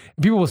difference.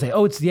 People will say,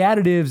 "Oh, it's the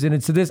additives and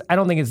it's this." I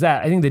don't think it's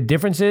that. I think the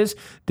difference is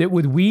that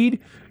with weed,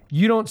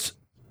 you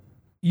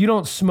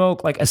don't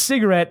smoke like a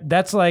cigarette.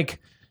 That's like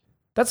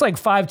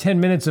 5-10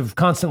 minutes of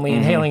constantly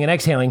inhaling and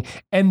exhaling,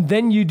 and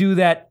then you do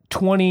that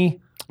 20,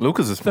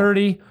 Lucas is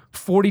 30,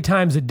 40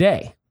 times a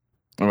day.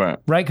 Right?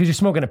 Because you're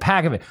smoking a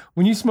pack of it.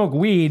 When you smoke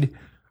weed,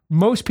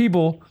 most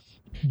people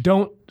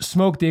don't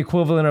smoke the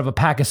equivalent of a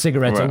pack of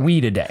cigarettes of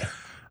weed a day.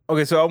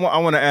 Okay, so I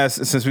want to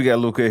ask, since we got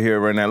Luca here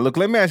right now. Look,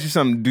 let me ask you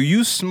something. Do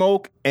you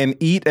smoke and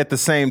eat at the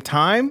same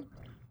time?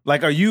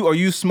 Like, are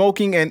you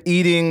smoking and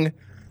eating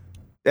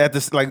at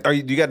this? Like, do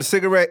you got the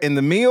cigarette in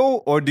the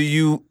meal, or do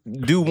you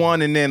do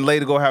one and then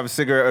later go have a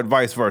cigarette, or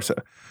vice versa?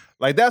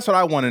 Like, that's what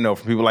I want to know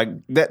from people. Like,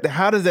 that,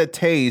 how does that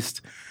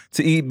taste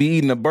to be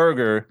eating a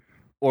burger,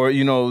 or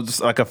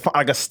just like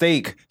a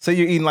steak? Say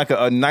you're eating like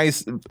a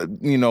nice,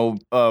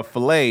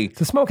 fillet. It's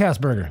a smokehouse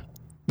burger.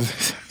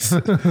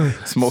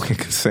 Smoking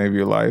can save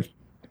your life.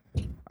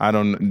 I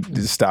don't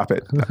stop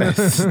it.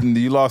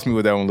 You lost me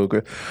with that one,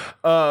 Luca.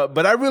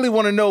 But I really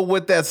want to know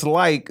what that's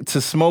like to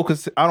smoke.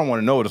 I don't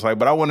want to know what it's like,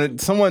 but I want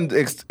someone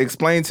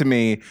explain to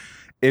me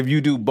if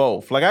you do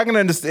both. Like, I can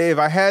understand, if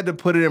I had to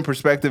put it in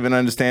perspective and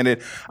understand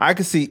it, I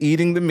could see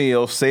eating the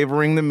meal,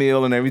 savoring the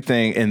meal and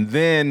everything, and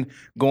then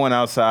going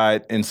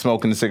outside and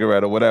smoking a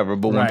cigarette or whatever.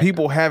 But when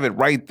people have it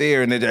right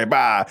there and they're like,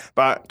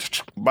 bah,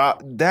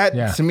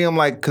 to me, I'm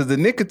like, because the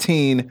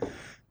nicotine,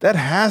 that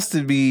has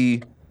to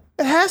be...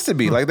 It has to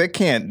be. Like, that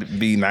can't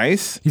be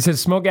nice. He said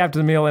smoke after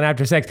the meal and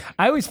after sex.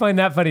 I always find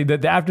that funny,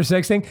 that the after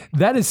sex thing,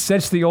 that is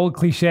such the old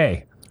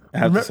cliche.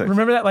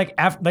 Remember that? Like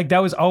that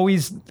was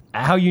always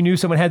how you knew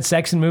someone had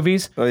sex in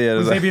movies. Oh yeah,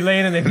 they'd be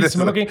laying and they'd be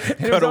smoking.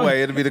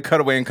 Cutaway. It'd be the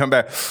cutaway and come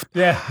back.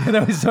 Yeah, and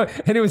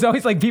it was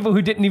always like people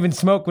who didn't even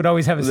smoke would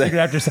always have a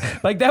cigarette after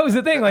sex. Like that was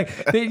the thing. Like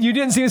you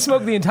didn't see them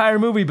smoke the entire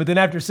movie, but then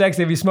after sex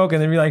they'd be smoking.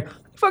 They'd be like,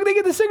 "Fuck, they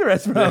get the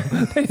cigarettes from."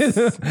 They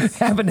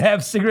happen to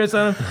have cigarettes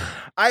on them.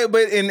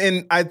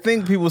 I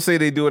think people say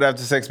they do it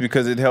after sex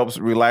because it helps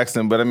relax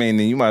them. But I mean,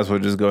 you might as well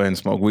just go ahead and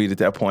smoke weed at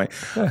that point.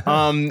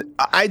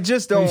 I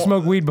just don't. You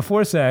smoke weed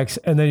before sex,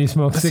 and then you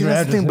smoke cigarettes.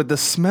 That's the thing, but the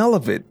smell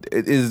of it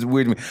is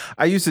weird to me.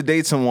 I used to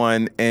date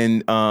someone,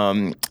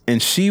 and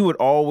she would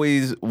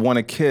always want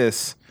to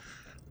kiss,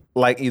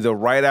 like either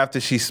right after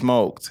she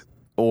smoked,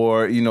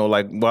 or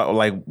like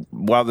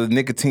while the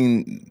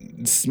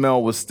nicotine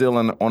smell was still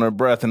on her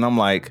breath, and I'm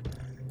like,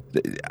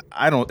 because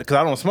I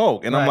don't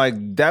smoke, and right. I'm like,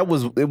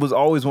 it was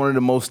always one of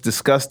the most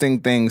disgusting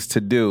things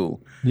to do.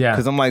 Yeah,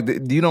 because I'm like,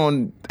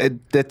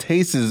 that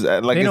taste is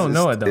like they don't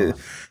know it though.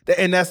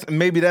 And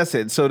maybe that's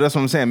it. So that's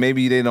what I'm saying.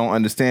 Maybe they don't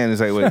understand.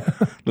 It's like what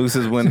Luke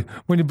says when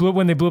they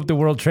blew up the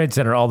World Trade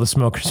Center, all the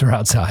smokers were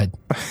outside.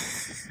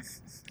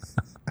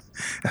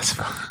 That's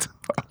fucked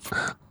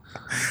up.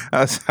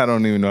 I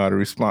don't even know how to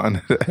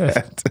respond to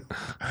that.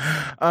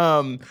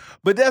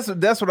 But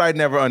that's what I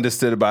never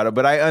understood about it.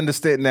 But I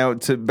understand now.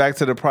 Back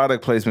to the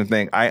product placement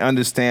thing. I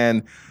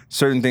understand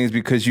certain things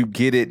because you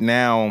get it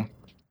now,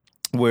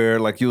 where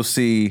like you'll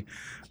see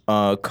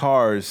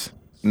cars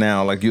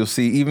now. Like you'll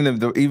see even if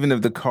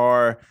the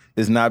car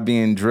is not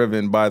being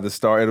driven by the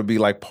star, it'll be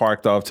like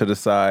parked off to the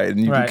side, and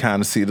you can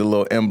kind of see the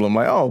little emblem,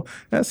 like, oh,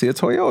 I see a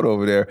Toyota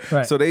over there.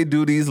 Right. So they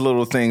do these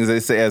little things,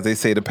 as they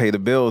say, to pay the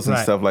bills and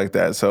stuff like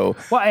that. So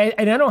I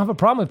don't have a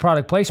problem with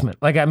product placement.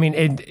 Like, I mean,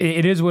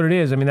 it is what it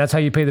is. I mean, that's how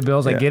you pay the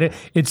bills. I get it.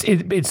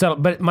 It's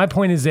but my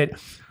point is that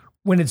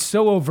when it's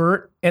so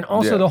overt, and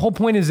also the whole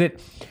point is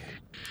that.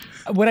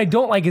 What I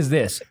don't like is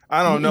this.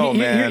 I don't know,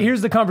 man.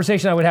 Here's the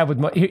conversation I would have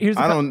with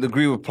I don't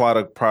agree with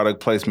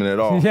product placement at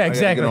all. Yeah,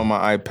 exactly. I gotta get on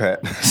my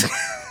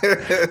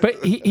iPad. But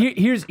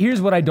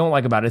here's what I don't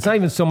like about it. It's not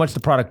even so much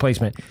the product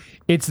placement.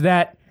 It's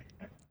that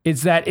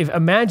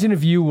imagine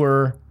if you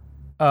were,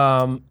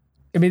 I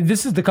mean,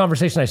 this is the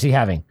conversation I see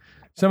having.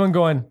 Someone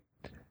going,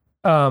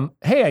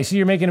 hey, I see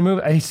you're making a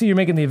movie. I see you're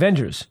making the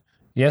Avengers.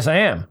 Yes, I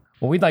am.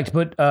 Well, we'd like to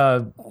put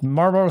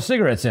Marlboro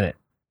cigarettes in it.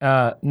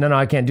 No,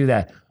 I can't do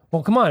that.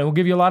 Well, come on, we'll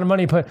give you a lot of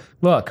money. But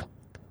look,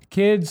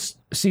 kids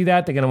see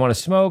that, they're going to want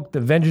to smoke. The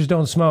Avengers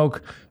don't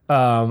smoke.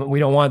 We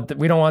don't want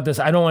this.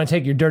 I don't want to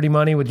take your dirty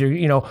money with your,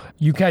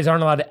 you guys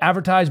aren't allowed to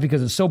advertise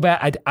because it's so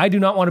bad. I do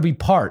not want to be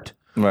part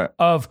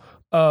of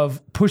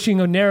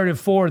pushing a narrative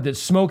forward that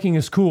smoking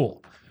is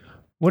cool.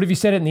 What if you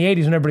said it in the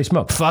 80s when everybody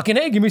smoked? Fucking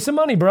hey, give me some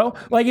money, bro.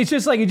 Like, it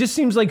just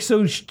seems like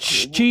so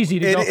cheesy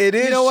to go. It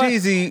is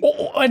cheesy.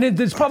 And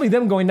it's probably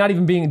them going,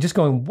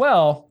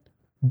 well,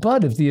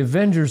 but if the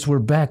Avengers were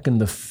back in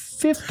the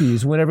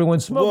 50s when everyone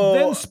smoked,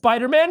 then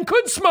Spider-Man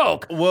could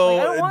smoke.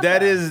 Well,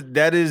 that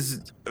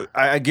is.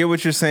 I get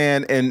what you're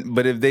saying,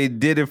 but if they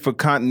did it for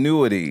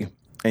continuity,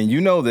 and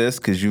you know this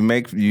because you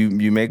make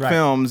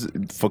films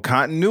for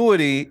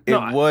continuity,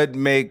 it would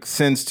make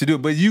sense to do.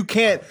 But you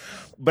can't.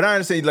 But I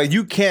understand, like,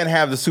 you can't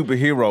have the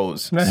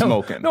superheroes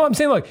smoking. No, I'm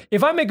saying, look,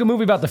 if I make a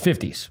movie about the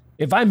 50s,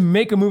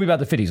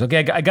 okay,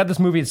 I got this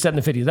movie that's set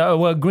in the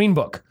 50s. Green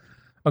Book.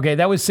 Okay,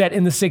 that was set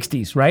in the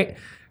 60s, right?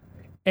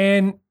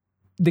 And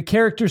the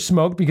character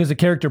smoked because the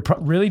character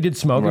really did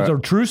smoke. Right. It was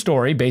a true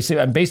story, based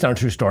on a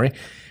true story.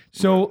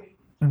 So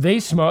they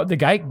smoked.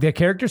 The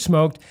character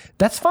smoked.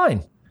 That's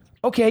fine.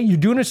 Okay, you're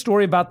doing a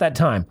story about that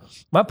time.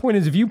 My point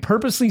is, if you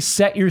purposely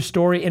set your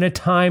story in a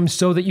time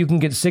so that you can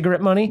get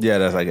cigarette money,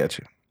 I get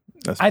you.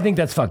 I think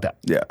that's fucked up.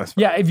 Yeah, that's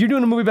yeah. If you're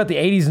doing a movie about the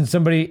 80s and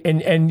somebody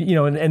and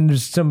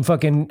there's some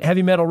fucking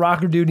heavy metal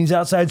rocker dude and he's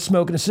outside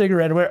smoking a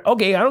cigarette or whatever,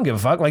 okay, I don't give a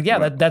fuck. Like,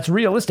 that's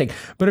realistic.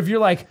 But if you're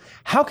like,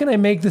 how can I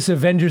make this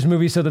Avengers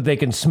movie so that they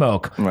can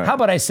smoke? Right. How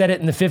about I set it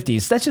in the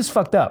 50s? That's just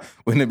fucked up.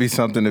 Wouldn't it be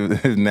something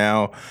if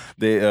now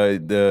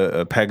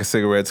the pack of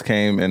cigarettes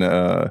came in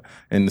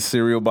the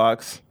cereal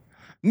box?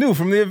 New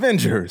from the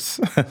Avengers.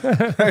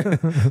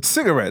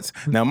 Cigarettes.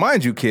 Now,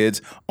 mind you,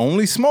 kids,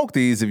 only smoke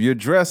these if you're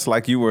dressed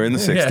like you were in the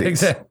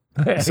 60s.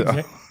 Yeah,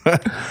 exactly.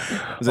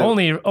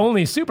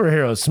 Only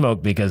superheroes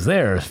smoke because they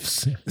have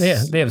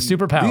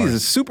superpowers. These are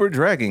super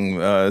dragging,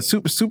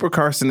 super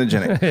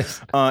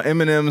carcinogenic.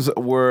 M&Ms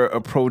were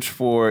approached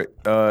for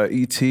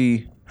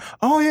E.T.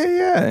 Oh,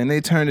 yeah. And they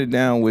turned it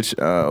down, which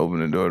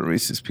opened the door to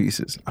Reese's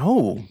Pieces.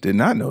 Oh, did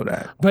not know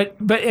that. But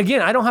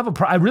again, I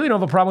really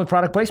don't have a problem with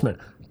product placement.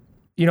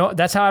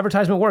 That's how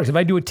advertisement works. If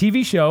I do a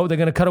TV show, they're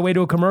going to cut away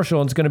to a commercial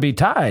and it's going to be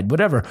Tide,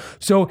 whatever.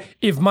 So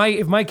if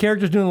my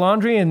character's doing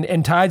laundry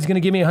and Tide's going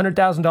to give me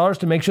 $100,000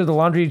 to make sure the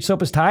laundry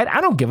soap is Tide,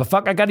 I don't give a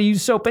fuck. I got to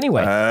use soap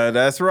anyway.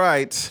 That's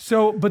right.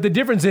 So, but the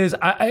difference is,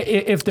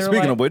 if they're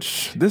Speaking of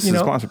which, this is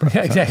sponsored by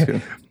Tide.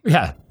 Exactly.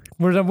 Yeah.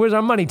 Where's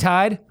our money,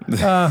 Tide?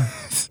 I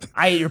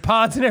ate your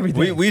pods and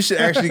everything. We should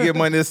actually get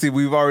money to see.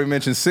 We've already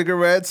mentioned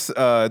cigarettes,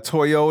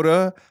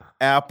 Toyota,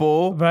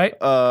 Apple. Right.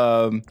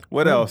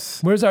 What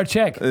else? Where's our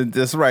check?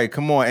 That's right.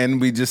 Come on.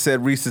 And we just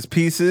said Reese's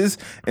Pieces,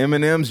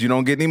 M&M's. You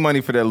don't get any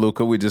money for that,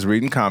 Luca. We're just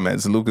reading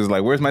comments. Luca's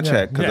like, where's my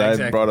check? Because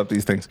I brought up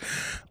these things.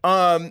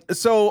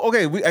 So,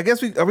 okay. I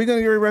guess are we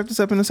going to wrap this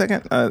up in a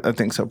second? I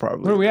think so,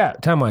 probably. Where are we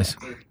at, time-wise?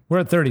 We're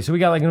at 30. So we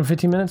got like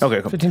 15 minutes?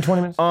 Okay, cool. 15,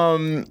 20 minutes?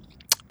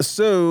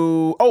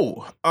 So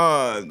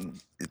I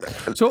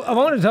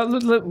wanted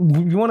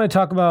to you want to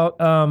talk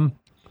about,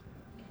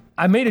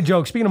 I made a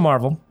joke. Speaking of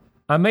Marvel,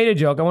 I made a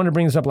joke. I wanted to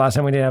bring this up last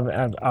time. We didn't have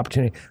an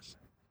opportunity.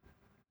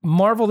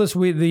 Marvel this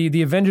week,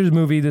 the Avengers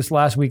movie this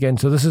last weekend.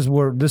 So this is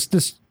where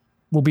this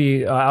will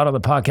be out on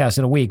the podcast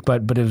in a week,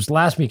 but it was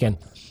last weekend.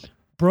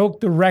 Broke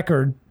the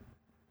record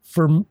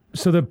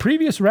so the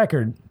previous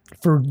record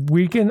for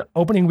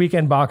opening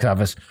weekend box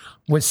office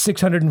was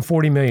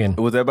 $640 million.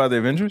 Was that by the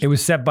Avengers? It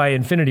was set by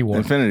Infinity War.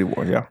 Infinity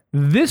War, yeah.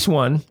 This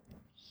one,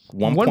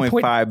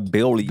 1.5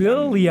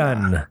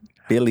 billion.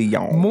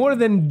 More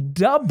than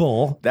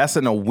double. That's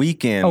in a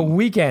weekend. A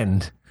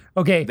weekend.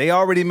 Okay. They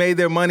already made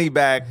their money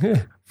back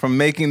from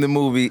making the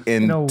movie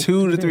in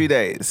 2 to 3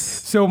 days.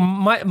 So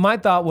my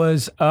thought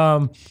was,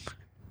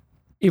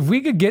 if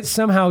we could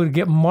somehow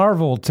get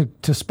Marvel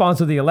to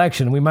sponsor the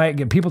election, we might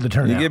get people to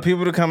turn out. You get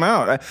people to come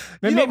out.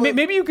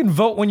 Maybe you can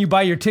vote when you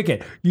buy your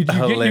ticket. You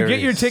get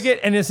your ticket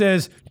and it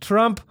says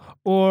Trump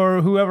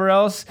or whoever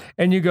else,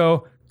 and you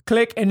go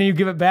click, and then you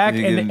give it back,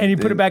 and you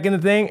put it back in the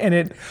thing, and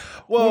it.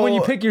 Well, when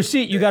you pick your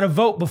seat, you got to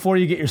vote before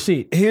you get your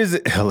seat. Here's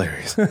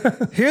hilarious.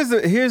 Here's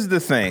the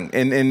thing,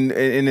 and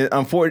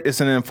it's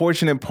an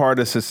unfortunate part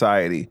of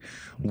society.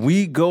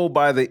 We go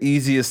by the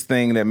easiest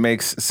thing that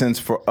makes sense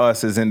for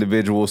us as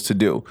individuals to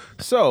do.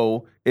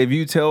 So if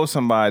you tell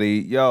somebody,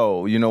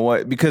 yo, you know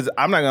what? Because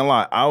I'm not gonna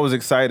lie, I was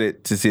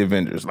excited to see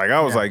Avengers. Like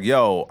I was like,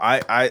 yo,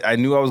 I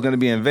knew I was gonna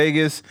be in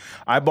Vegas.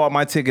 I bought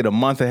my ticket a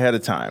month ahead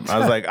of time. I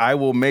was like, I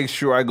will make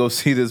sure I go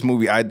see this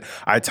movie.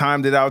 I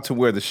timed it out to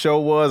where the show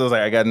was. I was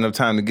like, I got enough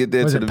time to get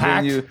there to the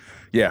venue.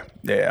 Yeah.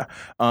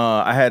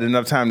 I had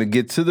enough time to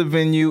get to the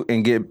venue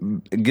and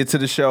get to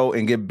the show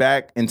and get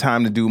back in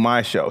time to do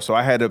my show. So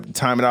I had to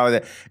time it out of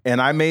that.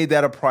 And I made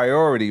that a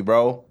priority,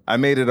 bro. I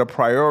made it a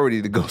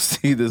priority to go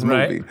see this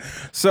movie. Right.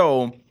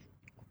 So,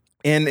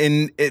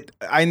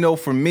 I know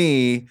for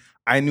me,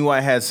 I knew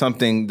I had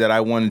something that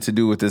I wanted to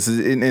do with this.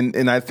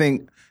 And I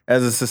think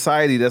as a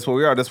society, that's what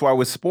we are. That's why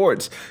with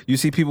sports, you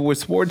see people with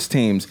sports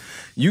teams.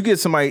 You get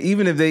somebody,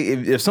 even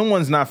if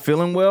someone's not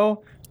feeling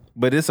well,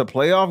 but it's a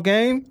playoff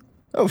game,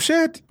 oh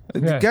shit!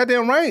 Yeah.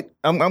 Goddamn right,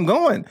 I'm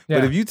going. Yeah.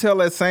 But if you tell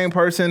that same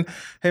person,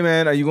 "Hey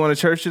man, are you going to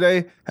church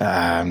today?"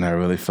 I'm not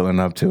really feeling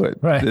up to it.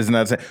 Right? It's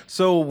not.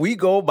 So we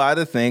go by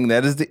the thing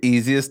that is the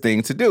easiest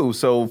thing to do.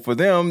 So for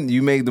them,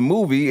 you make the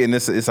movie, and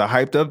it's a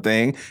hyped up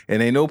thing, and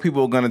they know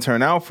people are going to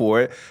turn out for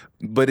it.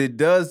 But it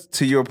does,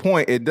 to your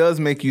point, it does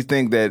make you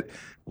think that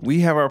we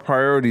have our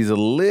priorities a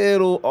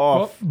little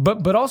off. Well,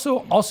 but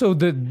also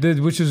the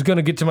which is going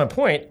to get to my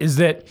point is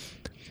that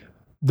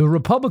the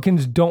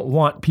Republicans don't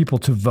want people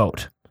to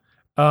vote.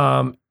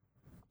 And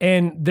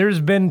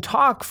there's been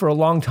talk for a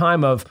long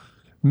time of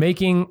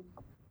making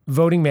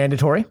voting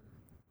mandatory,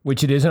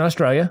 which it is in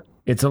Australia.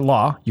 It's a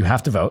law. You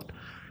have to vote.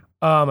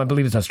 I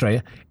believe it's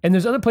Australia. And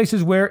there's other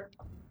places where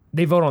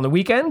they vote on the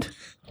weekend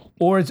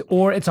or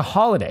it's a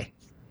holiday.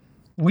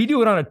 We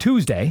do it on a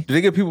Tuesday. Do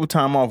they give people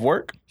time off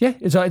work? Yeah,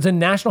 it's a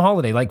national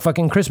holiday like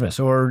fucking Christmas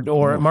or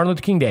Martin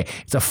Luther King Day.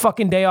 It's a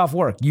fucking day off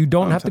work. You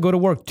don't have to go to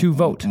work to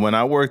vote. When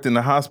I worked at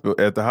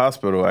the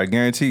hospital, I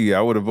guarantee you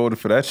I would have voted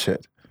for that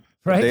shit.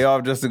 Right? A day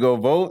off just to go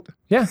vote?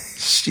 Yeah.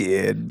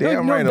 Shit,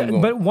 damn right I'm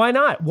going. But why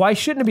not? Why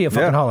shouldn't it be a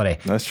fucking holiday?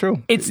 That's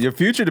true. Your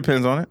future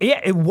depends on it.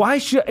 Yeah, why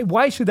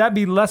should that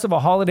be less of a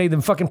holiday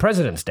than fucking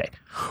President's Day?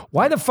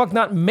 Why the fuck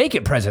not make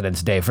it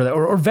President's Day for that,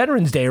 or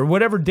Veterans Day, or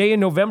whatever day in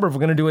November if we're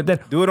going to do it then?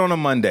 Do it on a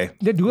Monday.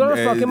 Yeah, do it on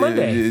a fucking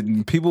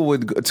Monday. People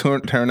would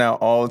turn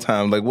out all the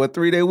time. Like, what,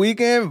 3-day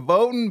weekend?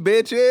 Voting,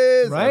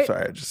 bitches? Right?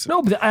 I'm sorry.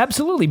 No, but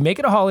absolutely. Make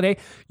it a holiday.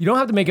 You don't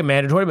have to make it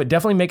mandatory, but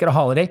definitely make it a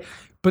holiday.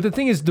 But the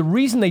thing is, the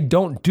reason they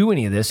don't do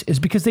any of this is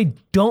because they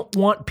don't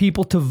want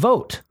people to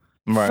vote.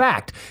 Right.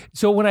 Fact.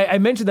 So when I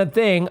mentioned that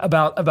thing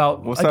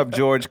about what's up,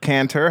 George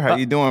Cantor? How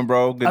you doing,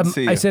 bro? Good to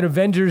see you. I said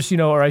Avengers,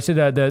 or I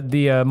said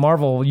the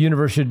Marvel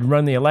universe should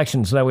run the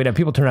election so that we'd have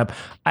people turn up.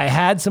 I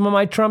had some of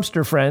my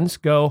Trumpster friends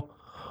go,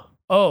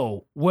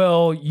 "Oh,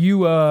 well,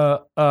 you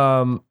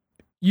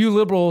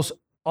liberals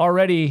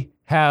already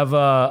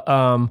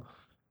have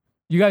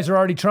you guys are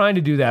already trying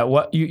to do that.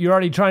 What you're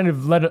already trying to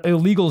let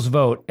illegals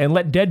vote and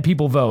let dead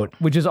people vote,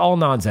 which is all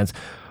nonsense."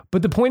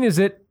 But the point is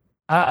that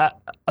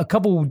a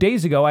couple of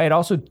days ago, I had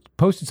also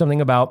posted something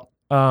about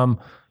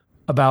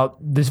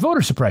this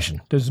voter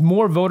suppression. There's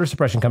more voter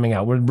suppression coming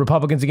out, where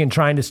Republicans, again,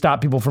 trying to stop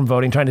people from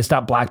voting, trying to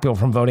stop black people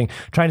from voting,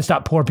 trying to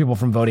stop poor people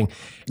from voting.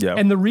 Yeah.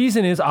 And the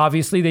reason is,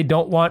 obviously, they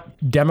don't want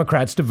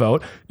Democrats to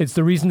vote. It's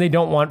the reason they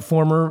don't want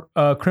former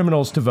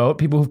criminals to vote,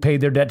 people who've paid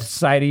their debt to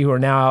society, who are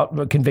now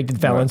convicted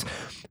felons. Right.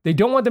 They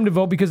don't want them to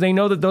vote because they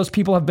know that those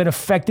people have been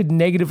affected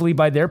negatively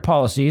by their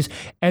policies,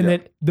 and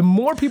that the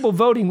more people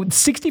voting,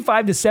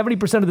 65 to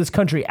 70% of this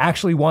country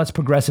actually wants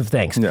progressive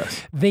things.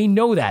 Yes. They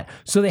know that.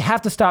 So they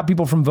have to stop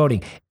people from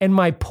voting. And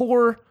my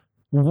poor,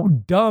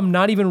 dumb,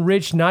 not even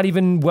rich, not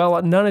even, well,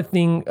 none of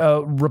thing,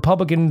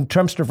 Republican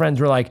Trumpster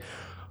friends were like,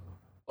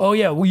 oh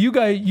yeah, well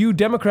you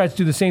Democrats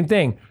do the same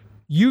thing.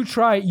 You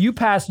want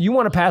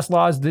to pass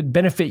laws that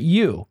benefit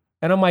you.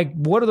 And I'm like,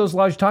 what are those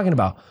laws you're talking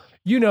about?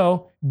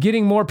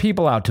 Getting more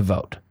people out to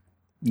vote.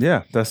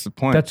 Yeah, that's the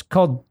point. That's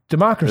called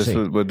democracy.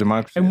 That's what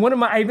democracy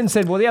And I even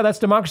said, well, yeah, that's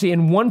democracy.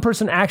 And one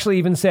person actually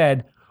even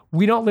said,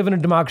 we don't live in a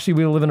democracy,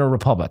 we live in a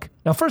republic.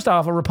 Now, first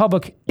off, a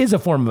republic is a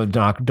form of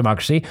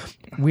democracy.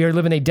 We are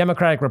living a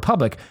democratic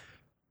republic.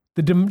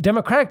 The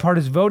democratic part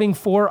is voting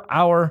for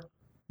our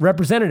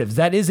representatives.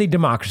 That is a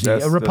democracy.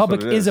 A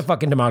republic is a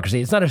fucking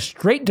democracy. It's not a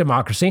straight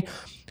democracy.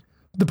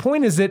 The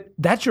point is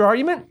that's your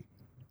argument.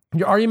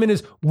 Your argument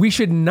is we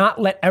should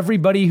not let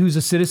everybody who's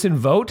a citizen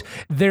vote.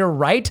 They're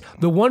right.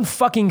 The one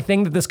fucking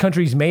thing that this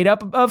country's made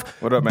up of,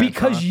 what up, man,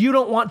 because you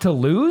don't want to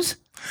lose.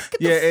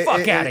 Get the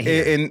fuck out of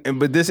here.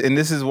 But this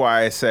is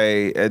why I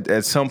say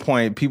at some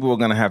point people are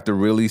going to have to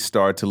really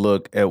start to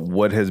look at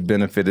what has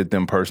benefited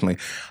them personally.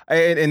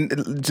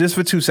 And just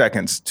for 2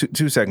 seconds,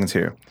 2 seconds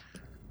here.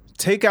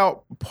 Take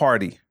out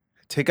party.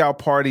 Take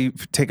out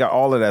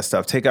all of that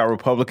stuff. Take out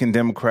Republican,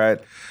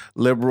 Democrat,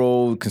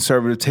 liberal,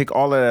 conservative. Take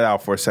all of that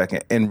out for a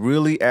second and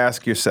really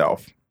ask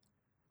yourself,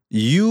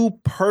 you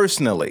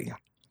personally,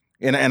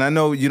 and I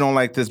know you don't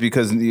like this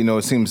because,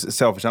 it seems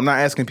selfish. I'm not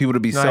asking people to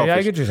be selfish. Yeah,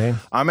 I get what you're saying.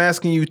 I'm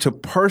asking you to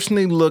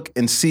personally look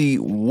and see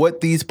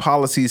what these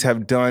policies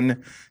have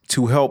done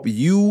to help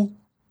you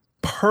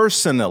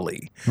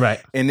personally. Right.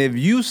 And if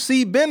you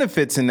see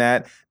benefits in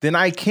that, then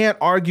I can't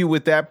argue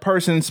with that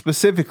person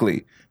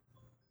specifically.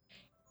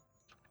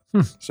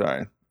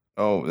 Sorry.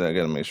 Oh, I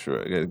got to make sure.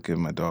 I got to give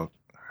my dog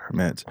her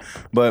meds.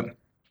 But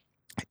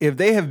if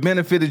they have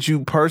benefited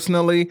you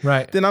personally,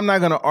 then I'm not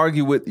going to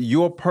argue with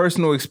your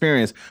personal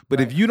experience. But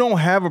if you don't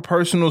have a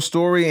personal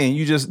story and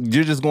you're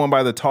just going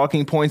by the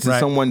talking points that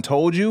someone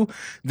told you,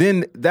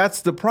 then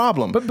that's the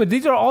problem. But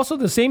these are also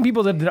the same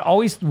people that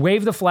always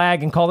wave the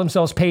flag and call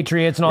themselves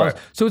patriots and all this.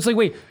 So it's like,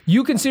 wait,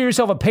 you consider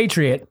yourself a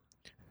patriot,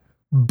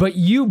 but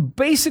you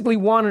basically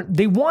want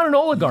an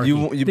oligarchy.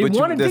 They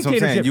want a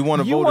dictatorship. You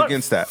want to vote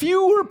against that.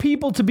 Fewer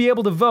people to be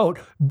able to vote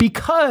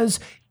because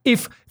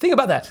think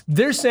about that.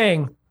 They're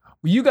saying,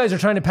 you guys are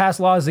trying to pass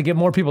laws that get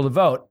more people to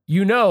vote.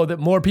 You know that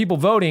more people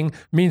voting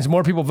means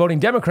more people voting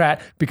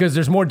Democrat because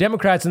there's more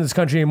Democrats in this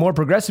country and more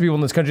progressive people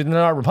in this country than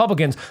there are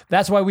Republicans.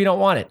 That's why we don't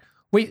want it.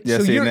 Wait, yeah,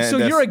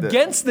 you're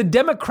against the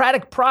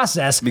democratic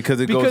process because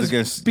it goes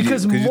against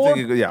because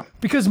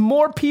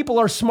more people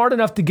are smart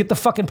enough to get the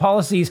fucking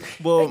policies.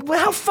 Well,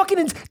 how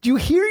fucking do you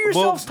hear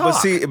yourselves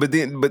talk? But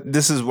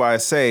this is why I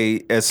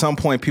say at some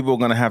point people are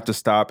going to have to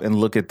stop and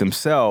look at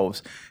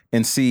themselves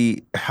and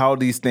see how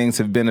these things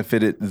have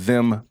benefited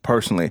them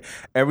personally.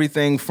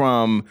 Everything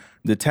from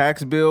the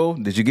tax bill,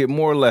 did you get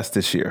more or less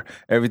this year?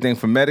 Everything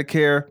from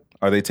Medicare,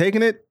 are they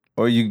taking it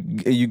or are you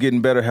getting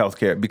better health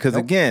care? Because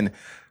again,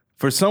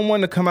 for someone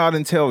to come out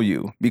and tell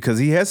you, because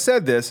he has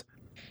said this,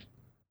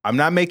 I'm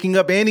not making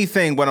up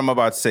anything what I'm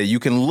about to say. You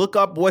can look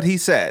up what he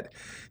said.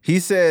 He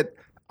said,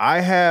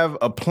 I have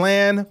a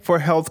plan for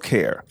health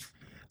care.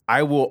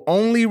 I will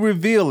only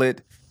reveal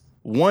it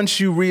once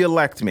you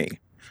reelect me.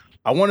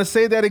 I want to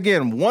say that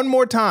again one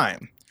more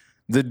time.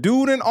 The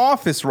dude in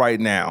office right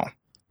now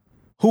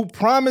who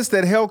promised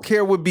that health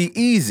care would be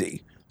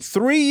easy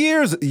 3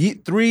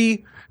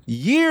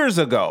 years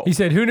ago. He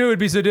said, who knew it'd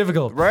be so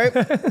difficult? Right?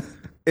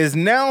 Is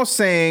now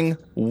saying,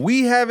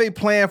 we have a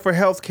plan for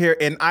healthcare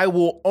and I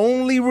will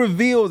only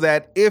reveal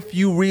that if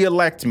you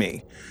reelect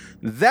me.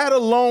 That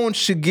alone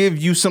should give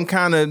you some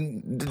kind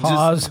of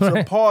pause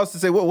to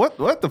say, well,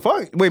 what the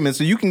fuck? Wait a minute,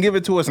 so you can give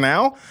it to us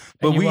now,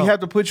 but we have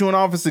to put you in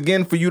office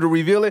again for you to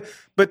reveal it?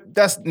 But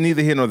that's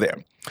neither here nor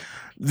there.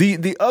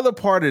 The other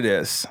part of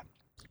this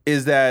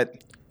is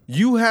that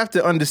you have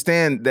to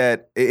understand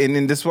that,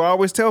 and this is what I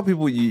always tell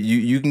people,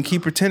 you can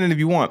keep pretending if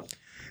you want.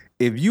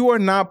 If you are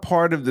not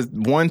part of the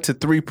 1 to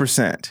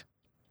 3%,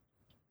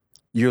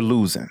 you're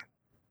losing.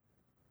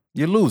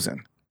 You're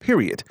losing,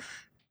 period.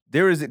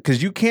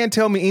 Because you can't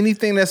tell me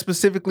anything that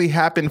specifically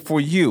happened for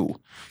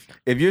you.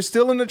 If you're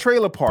still in the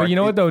trailer park. But you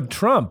know what, though?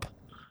 Trump,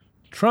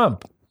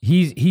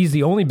 he's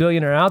the only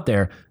billionaire out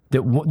there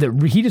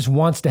that he just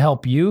wants to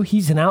help you.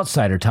 He's an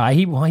outsider, Ty.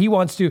 He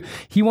wants to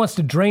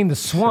drain the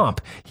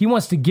swamp. He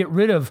wants to get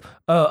rid of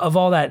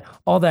all that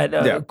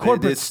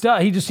corporate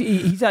stuff.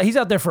 He's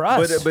out there for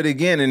us. But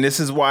again, and this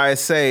is why I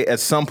say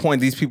at some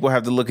point these people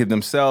have to look at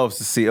themselves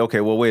to see,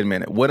 okay, well, wait a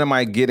minute, what am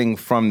I getting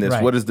from this?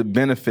 Right. What is the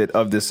benefit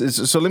of this?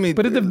 So let me.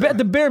 But at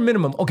the bare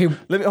minimum, okay.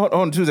 Let me hold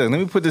on 2 seconds. Let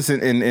me put this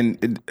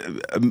in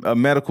a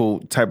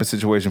medical type of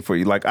situation for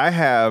you. Like I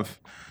have.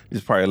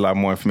 There's probably a lot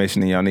more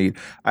information than y'all need.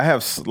 I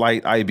have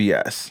slight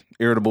IBS,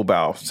 irritable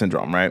bowel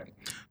syndrome, right?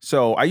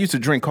 So I used to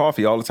drink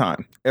coffee all the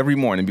time. Every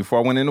morning before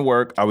I went into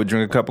work, I would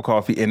drink a cup of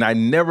coffee, and I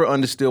never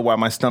understood why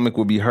my stomach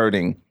would be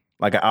hurting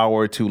like an hour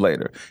or two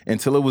later,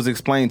 until it was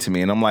explained to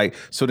me. And I'm like,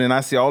 so then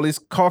I see all these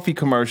coffee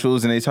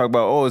commercials and they talk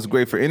about, oh, it's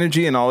great for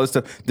energy and all this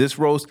stuff, this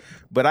roast.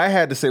 But I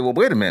had to say, well,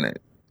 wait a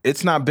minute.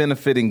 It's not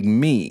benefiting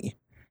me.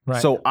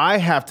 Right. So I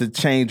have to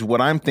change what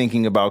I'm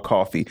thinking about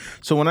coffee.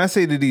 So when I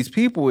say to these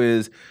people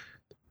is,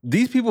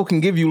 these people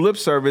can give you lip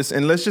service,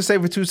 and let's just say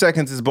for 2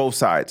 seconds it's both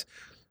sides.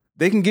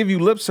 They can give you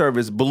lip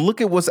service, but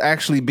look at what's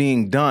actually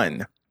being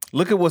done.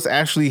 Look at what's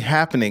actually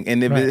happening.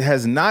 And if it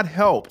has not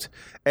helped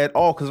at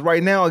all, because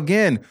right now,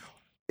 again,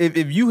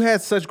 if you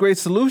had such great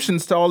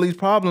solutions to all these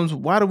problems,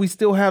 why do we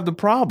still have the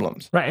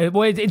problems? Right.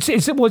 Well, it's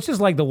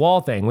just like the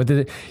wall thing.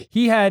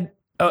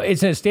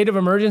 It's a state of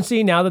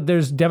emergency now that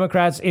there's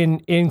Democrats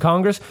in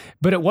Congress,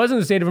 but it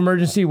wasn't a state of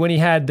emergency when he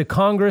had the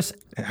Congress,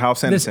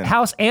 House and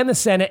the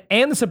Senate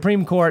and the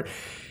Supreme Court.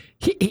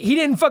 He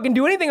didn't fucking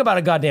do anything about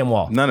a goddamn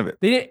wall. None of it.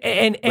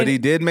 But he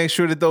did make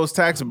sure that those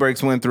tax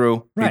breaks went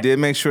through. Right. He did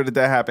make sure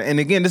that happened. And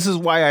again, this is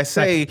why I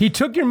say he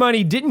took your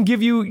money, didn't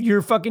give you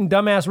your fucking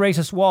dumbass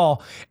racist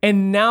wall,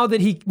 and now that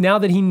he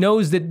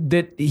knows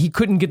that he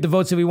couldn't get the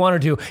votes if he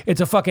wanted to,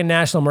 it's a fucking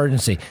national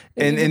emergency.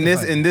 And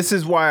this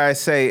is why I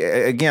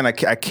say again, I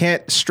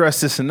can't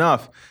stress this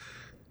enough.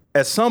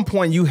 At some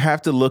point, you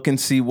have to look and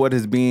see what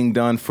is being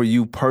done for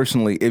you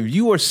personally. If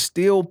you are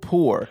still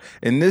poor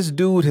and this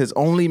dude has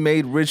only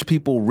made rich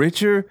people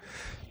richer,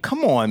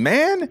 come on,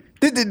 man.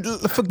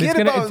 Forget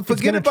about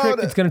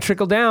it's going to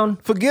trickle down.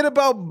 Forget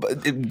about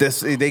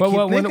this. They keep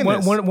thinking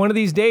this. One of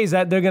these days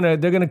that they're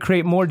going to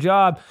create more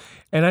job.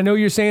 And I know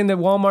you're saying that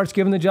Walmart's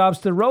giving the jobs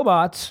to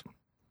robots.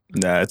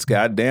 That's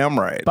goddamn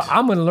right. But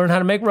I'm going to learn how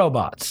to make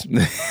robots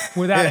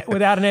without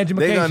an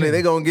education.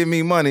 They're going to give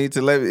me money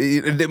to let.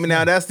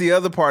 Now that's the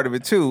other part of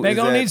it too. They're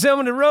going to need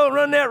someone to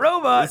run that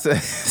robot.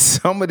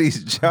 Some of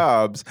these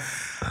jobs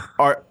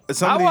are.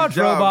 I watch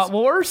Robot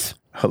Wars.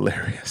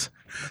 Hilarious.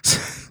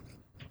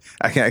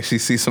 I can actually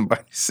see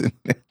somebody sitting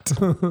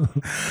there.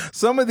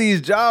 Some of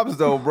these jobs,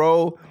 though,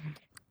 bro,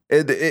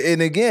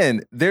 and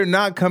again, they're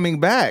not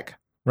coming back.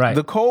 Right.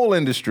 The coal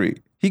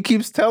industry. He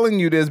keeps telling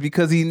you this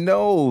because he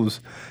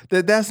knows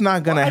that that's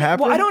not going to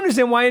happen. I don't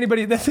understand why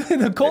anybody.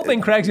 The coal thing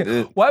cracks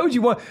me. Why would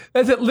you want?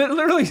 That's it.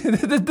 Literally,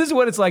 this is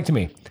what it's like to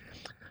me.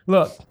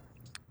 Look,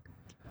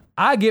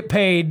 I get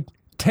paid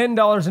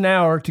 $10 an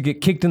hour to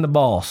get kicked in the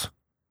balls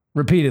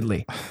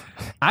repeatedly.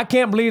 I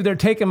can't believe they're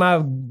taking my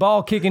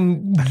ball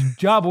kicking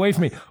job away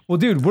from me. Well,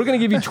 dude, we're going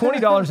to give you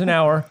 $20 an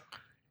hour,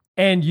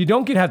 and you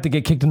don't have to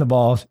get kicked in the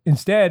balls.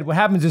 Instead, what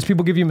happens is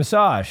people give you a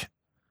massage.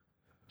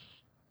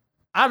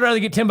 I'd rather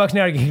get $10 an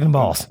hour to get kicked in the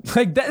balls.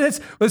 Like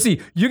let's see,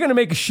 you're going to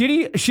make a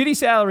shitty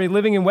salary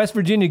living in West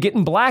Virginia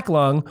getting black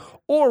lung,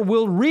 or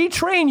we'll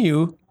retrain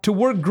you to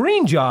work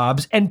green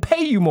jobs and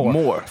pay you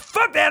more.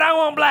 Fuck that, I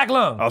want black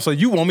lung. Oh, so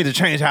you want me to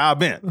change how I've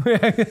been?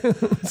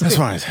 That's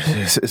fine.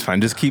 It's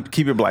fine. Just keep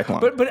your black lung.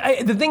 But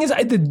the thing is,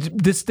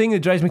 this thing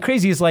that drives me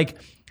crazy is like,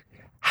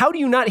 how do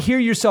you not hear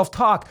yourself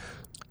talk?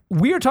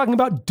 We are talking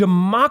about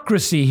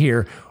democracy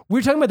here.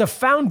 We're talking about the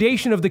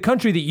foundation of the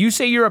country that you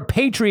say you're a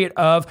patriot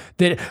of,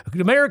 that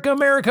America,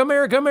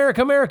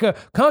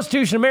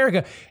 Constitution,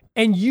 America,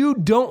 and you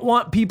don't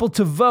want people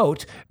to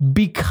vote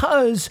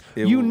because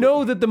you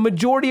know that the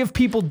majority of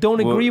people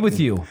don't agree with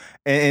you.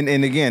 And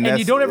again, and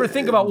you don't ever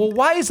think about, well,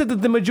 why is it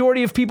that the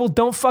majority of people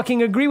don't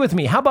fucking agree with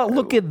me? How about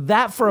look at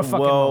that for a fucking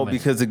moment? Well,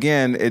 because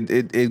again,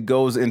 it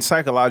goes, and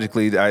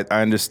psychologically, I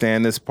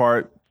understand this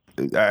part.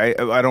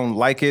 I don't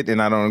like it and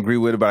I don't agree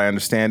with it, but I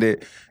understand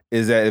it.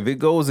 Is that if it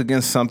goes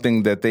against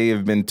something that they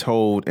have been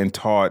told and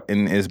taught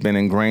and has been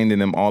ingrained in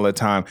them all the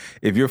time,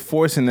 if you're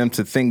forcing them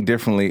to think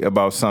differently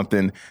about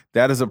something,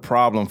 that is a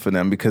problem for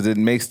them because it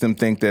makes them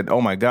think that,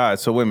 oh my God,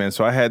 so wait a minute,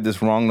 so I had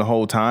this wrong the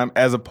whole time,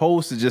 as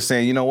opposed to just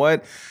saying, you know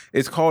what,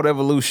 it's called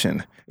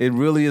evolution. It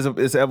really is,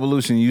 it's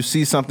evolution. You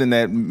see something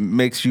that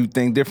makes you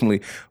think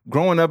differently.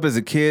 Growing up as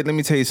a kid, let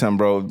me tell you something,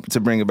 bro,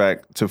 to bring it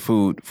back to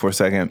food for a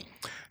second.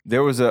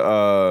 There was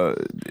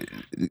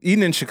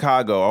eating in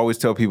Chicago. I always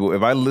tell people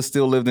if I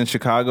still lived in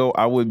Chicago,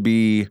 I would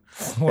be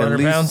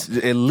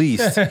at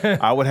least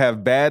I would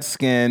have bad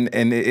skin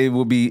and it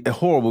would be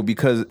horrible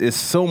because it's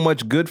so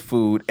much good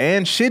food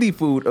and shitty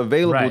food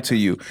available to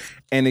you.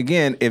 And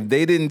again, if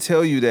they didn't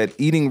tell you that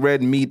eating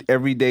red meat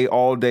every day,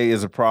 all day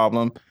is a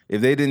problem, if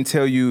they didn't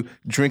tell you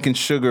drinking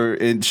sugar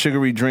and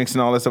sugary drinks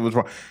and all that stuff was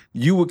wrong,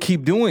 you would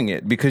keep doing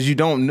it because you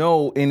don't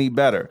know any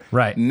better.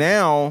 Right.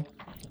 Now,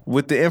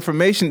 with the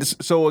information,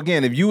 so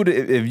again, if you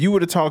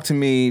would have talked to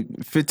me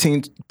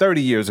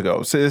 30 years ago,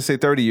 let's say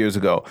 30 years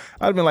ago,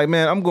 I'd have been like,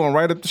 man, I'm going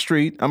right up the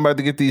street. I'm about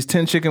to get these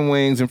 10 chicken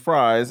wings and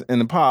fries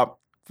and the pop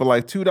for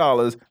like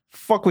 $2.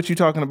 Fuck what you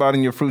talking about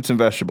in your fruits and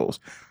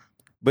vegetables.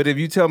 But if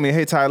you tell me,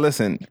 hey, Ty,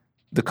 listen,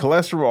 the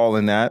cholesterol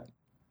in that,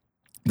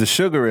 the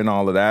sugar and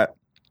all of that,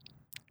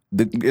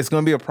 it's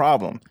going to be a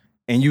problem.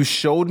 And you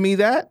showed me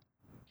that,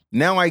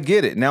 now I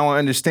get it. Now I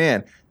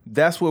understand.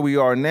 That's where we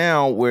are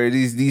now, where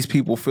these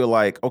people feel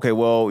like, okay,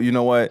 well, you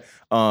know what?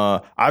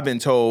 I've been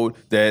told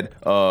that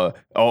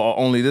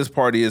only this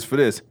party is for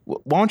this.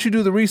 Why don't you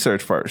do the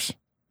research first?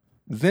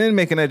 Then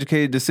make an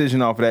educated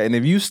decision off of that. And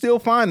if you still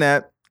find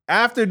that,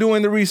 After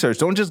doing the research.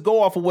 Don't just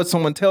go off of what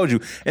someone tells you.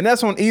 And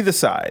that's on either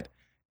side.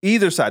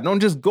 Either side.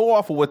 Don't just go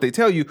off of what they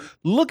tell you.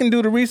 Look and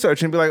do the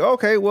research and be like,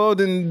 okay, well,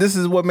 then this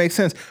is what makes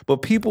sense. But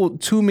people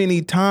too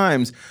many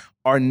times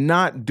are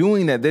not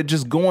doing that. They're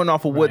just going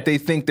off of what they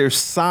think their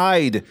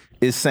side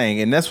is saying,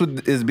 and that's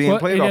what is being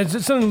played off.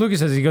 It's something Lucas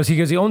says. He goes,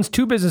 he owns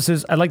 2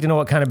 businesses. I'd like to know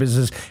what kind of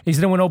businesses. He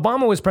said, when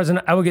Obama was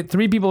president, I would get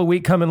 3 people a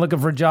week coming looking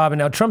for a job, and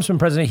now Trump's been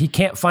president, he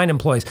can't find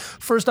employees.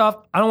 First off,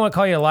 I don't want to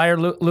call you a liar,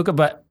 Luca,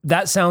 but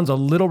that sounds a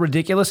little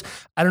ridiculous.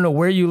 I don't know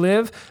where you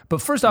live,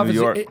 but first off,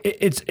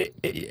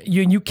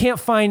 you can't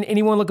find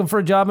anyone looking for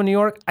a job in New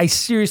York. I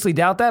seriously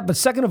doubt that. But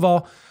second of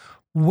all,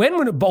 when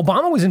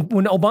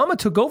Obama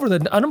took over,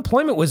 the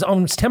unemployment was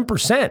almost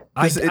 10%.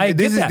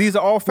 These are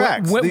all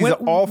facts. These are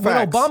all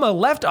facts. When Obama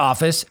left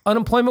office,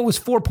 unemployment was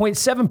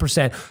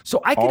 4.7%.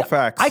 So I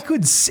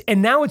could,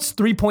 and now it's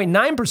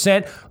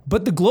 3.9%.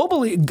 But the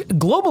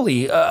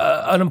globally,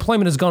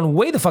 unemployment has gone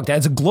way the fuck down.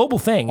 It's a global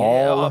thing.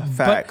 All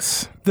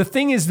facts. But the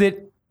thing is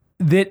that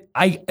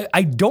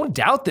I don't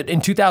doubt that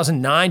in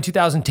 2009,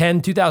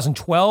 2010,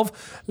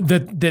 2012,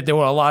 that there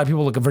were a lot of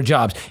people looking for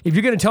jobs. If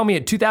you're going to tell me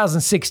at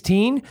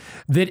 2016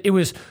 that it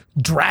was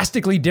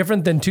drastically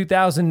different than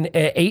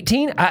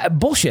 2018,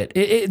 bullshit.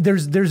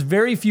 There's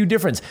very few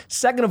difference.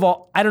 Second of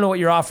all, I don't know what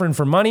you're offering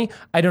for money.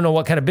 I don't know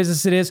what kind of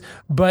business it is,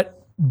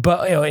 but in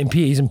PA,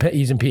 he's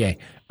in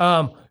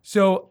PA.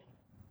 So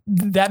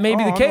that may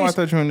be the case,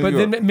 but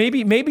then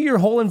maybe your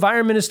whole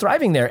environment is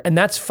thriving there, and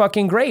that's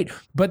fucking great.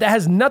 But that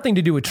has nothing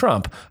to do with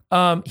Trump.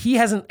 He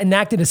hasn't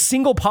enacted a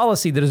single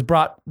policy that has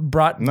brought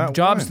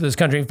jobs to this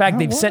country. In fact,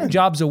 they've sent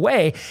jobs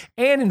away,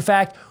 and in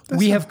fact,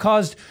 we have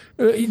caused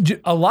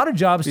a lot of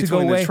jobs to go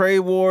away. The trade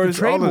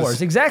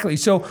wars, exactly.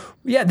 So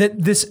yeah,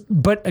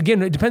 but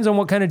again, it depends on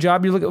what kind of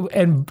job you look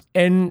at,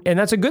 and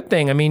that's a good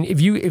thing. I mean,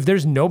 if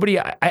there's nobody,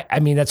 I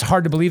mean, that's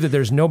hard to believe that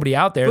there's nobody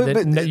out there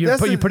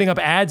you're putting up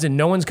ads and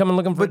no one's coming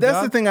looking for. But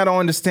that's the thing I don't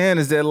understand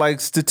is that like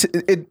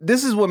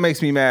this is what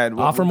makes me mad.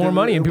 Offer more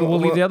money and people will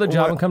leave the other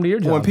job and come to your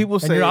job. When people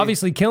say, and you're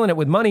obviously killing it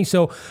with money,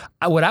 so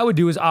what I would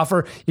do is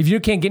offer, if you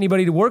can't get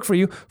anybody to work for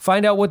you,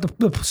 find out what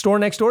the store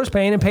next door is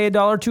paying and pay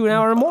 $1 or $2 an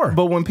hour or more.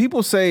 But when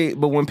people say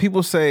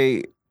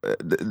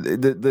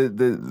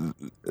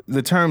the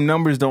term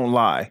numbers don't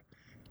lie.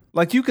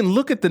 Like, you can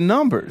look at the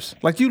numbers.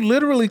 Like, you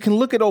literally can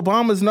look at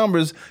Obama's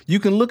numbers. You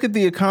can look at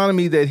the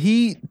economy that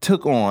he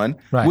took on,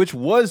 which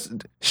was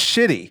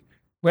shitty.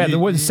 Yeah,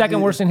 the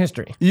second worst in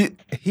history.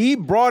 He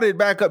brought it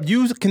back up.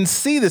 You can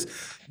see this.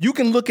 You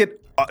can look at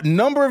a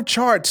number of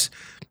charts,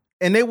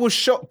 and they will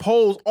show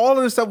polls. All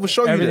of this stuff will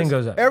show you everything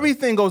goes up.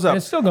 Everything goes up. And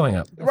it's still going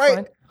up. That's right.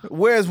 Fine.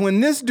 Whereas when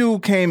this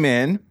dude came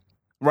in,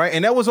 right,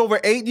 and that was over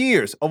 8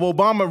 years of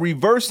Obama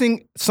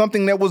reversing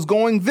something that was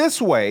going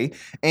this way,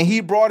 and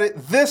he brought it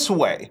this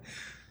way.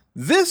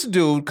 This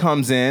dude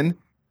comes in,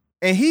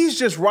 and he's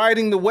just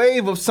riding the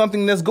wave of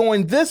something that's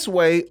going this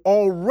way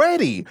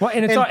already. Well,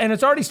 and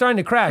it's already starting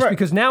to crash,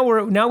 because now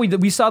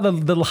we saw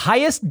the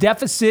highest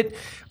deficit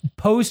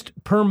post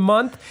per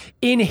month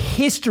in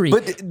history.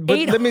 But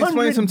let me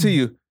explain something to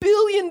you. $1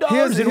 billion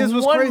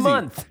in 1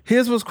 month.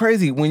 Here's what's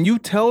crazy. When you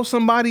tell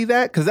somebody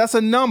that, because that's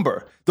a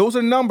number. Those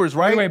are numbers,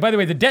 right? By the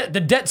way, the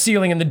debt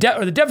ceiling and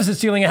the deficit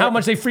ceiling and how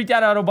much they freaked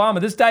out at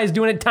Obama. This guy is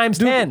doing it times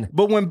 10.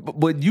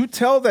 But you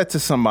tell that to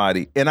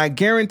somebody, and I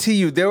guarantee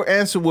you their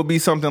answer will be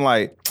something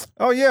like,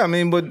 "Oh yeah, I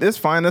mean, but it's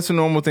fine. That's a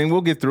normal thing.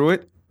 We'll get through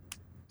it."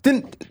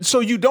 So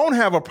you don't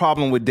have a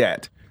problem with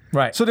debt.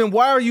 Right. So then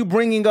why are you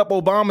bringing up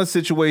Obama's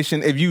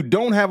situation if you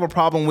don't have a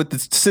problem with the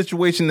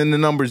situation and the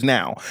numbers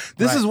now?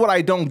 This is what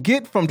I don't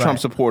get from Trump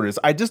supporters.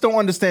 I just don't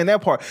understand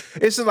that part.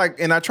 It's just like,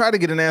 and I try to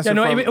get an answer.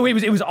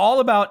 It was all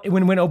about,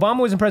 when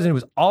Obama was in president,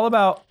 it was all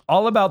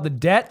about the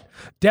debt,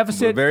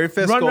 deficit, very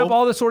fiscal, running up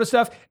all this sort of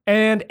stuff,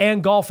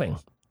 and golfing.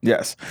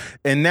 Yes.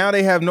 And now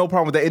they have no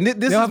problem with that. And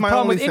this is my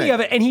only thing. Any of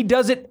it, and he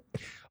does it.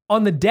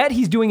 On the debt,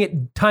 he's doing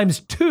it times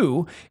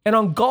 2, and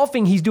on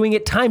golfing, he's doing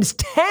it times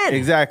 10.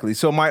 Exactly.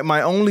 So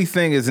my only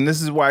thing is, and this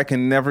is why I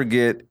can never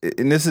get,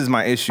 and this is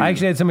my issue. I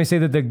actually had somebody say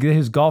that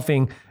his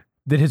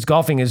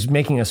golfing is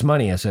making us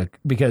money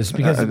because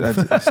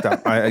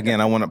stop. I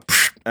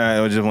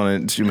just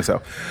want to shoot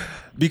myself.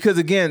 Because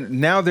again,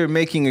 now they're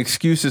making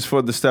excuses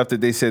for the stuff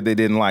that they said they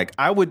didn't like.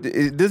 Let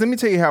me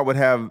tell you how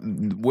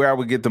where I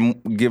would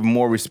give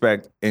more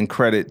respect and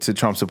credit to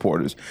Trump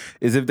supporters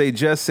is if they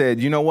just said,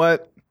 you know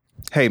what?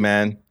 Hey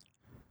man,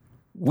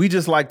 we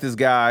just like this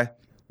guy.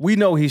 We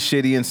know he's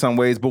shitty in some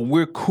ways, but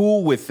we're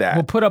cool with that.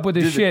 We'll put up with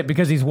his shit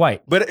because he's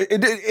white. But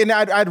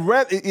I'd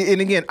rather,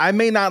 and again, I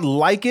may not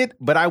like it,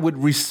 but I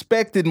would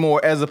respect it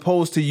more as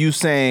opposed to you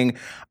saying,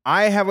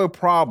 I have a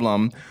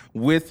problem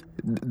with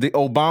the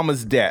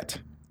Obama's debt,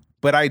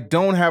 but I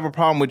don't have a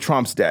problem with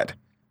Trump's debt.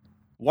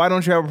 Why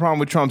don't you have a problem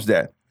with Trump's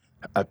debt?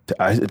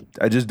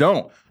 I just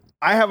don't.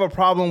 I have a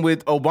problem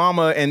with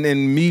Obama and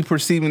me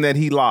perceiving that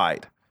he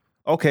lied.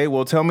 Okay,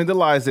 well, tell me the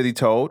lies that he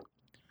told.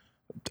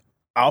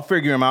 I'll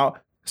figure him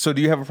out. So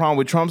do you have a problem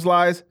with Trump's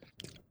lies?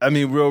 I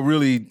mean,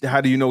 really,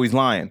 how do you know he's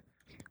lying?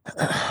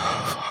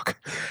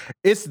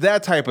 It's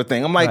that type of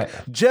thing. I'm like,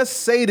 just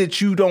say that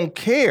you don't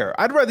care.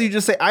 I'd rather you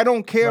just say, I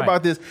don't care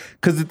about this.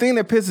 Because the thing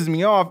that pisses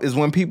me off is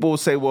when people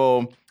say,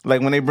 well,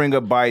 like when they bring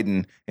up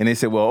Biden and they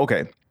say, well,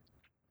 okay,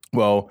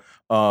 well,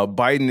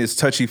 Biden is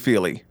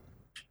touchy-feely.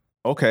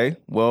 Okay,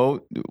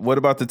 well, what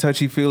about the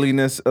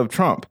touchy-feeliness of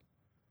Trump?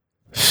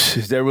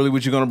 Is that really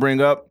what you're going to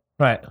bring up?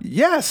 Right.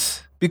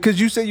 Yes,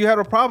 because you said you had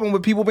a problem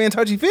with people being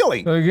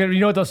touchy-feely. You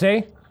know what they'll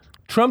say?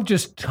 Trump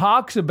just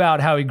talks about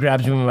how he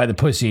grabs women by the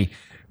pussy,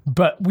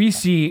 but we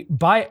see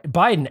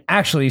Biden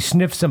actually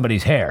sniff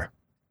somebody's hair.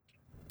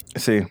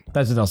 See,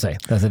 that's what they'll say.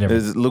 That's the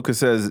difference. As Lucas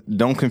says,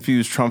 don't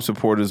confuse Trump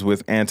supporters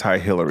with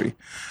anti-Hillary.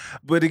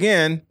 But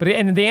again,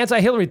 and the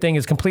anti-Hillary thing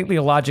is completely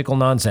illogical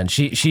nonsense.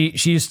 She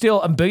is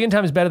still a billion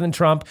times better than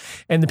Trump,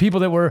 and the people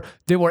that were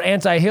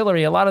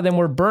anti-Hillary, a lot of them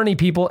were Bernie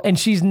people, and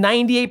she's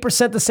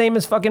 98% the same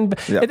as fucking.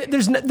 Yep.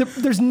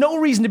 There's no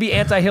reason to be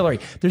anti-Hillary.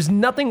 There's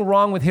nothing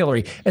wrong with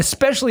Hillary,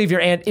 especially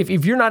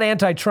if you're not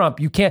anti-Trump.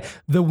 You can't.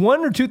 The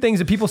one or two things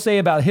that people say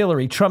about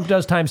Hillary, Trump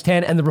does times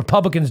 10, and the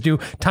Republicans do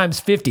times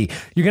 50.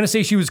 You're gonna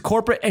say she was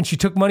corporate and she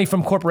took money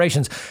from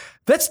corporations.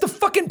 That's the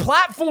fucking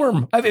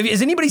platform.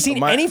 Has anybody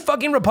seen any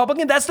fucking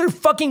Republican? That's their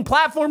fucking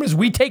platform is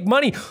we take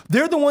money.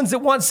 They're the ones that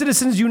want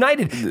Citizens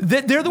United.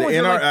 They're the ones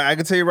that like, I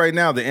can tell you right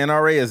now, the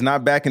NRA is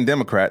not backing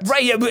Democrats.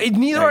 Right, yeah, but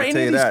neither are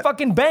any of these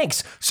fucking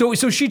banks. So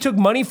she took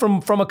money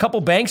from a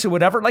couple banks or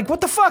whatever. Like, what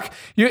the fuck?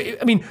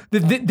 I mean,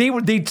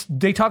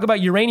 they talk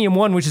about Uranium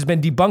One, which has been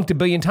debunked a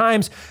billion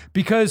times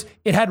because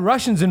it had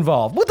Russians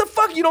involved. What the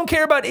fuck? You don't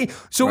care about it.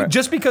 So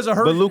just because of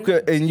her. But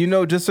Luca, and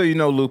just so you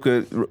know,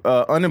 Luca,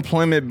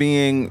 unemployment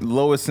being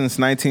lowest since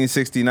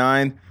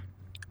 1969.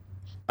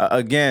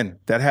 Again,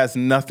 that has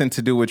nothing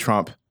to do with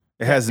Trump.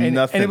 It has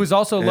nothing. And it was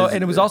also low.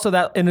 And it was also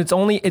that. And it's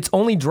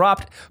only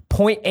dropped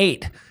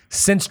 0.8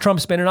 since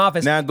Trump's been in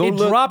office. Now go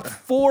look. Dropped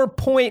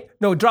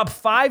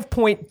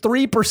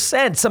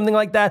 5.3%, something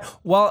like that.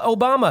 While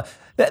Obama,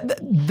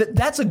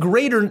 that's a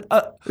greater.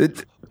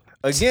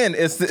 Again,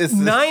 it's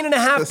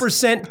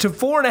 9.5% to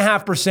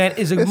 4.5%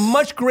 is a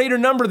much greater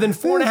number than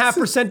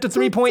 4.5% to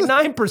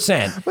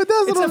 3.9%. But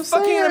that's what I'm saying.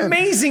 Fucking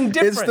amazing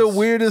difference. It's the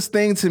weirdest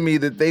thing to me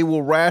that they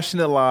will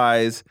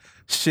rationalize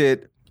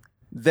shit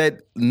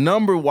that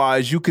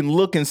number-wise you can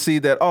look and see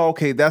that, oh,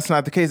 okay, that's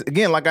not the case.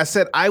 Again, like I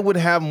said, I would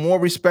have more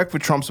respect for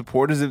Trump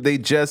supporters if they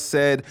just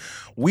said,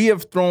 we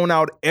have thrown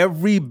out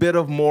every bit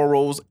of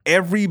morals,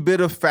 every bit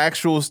of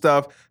factual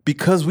stuff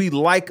because we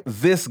like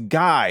this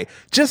guy.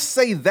 Just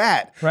say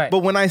that. Right. But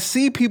when I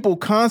see people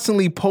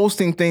constantly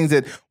posting things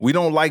that we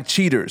don't like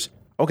cheaters,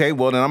 okay,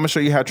 well, then I'm going to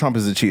show you how Trump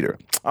is a cheater.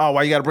 Oh,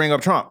 why you got to bring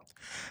up Trump?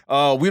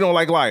 We don't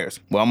like liars.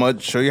 Well, I'm going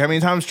to show you how many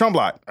times Trump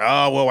lied.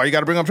 Oh, well, why you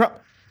got to bring up Trump?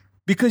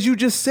 Because you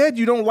just said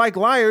you don't like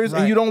liars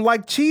and you don't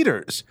like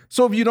cheaters.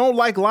 So if you don't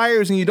like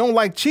liars and you don't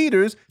like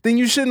cheaters, then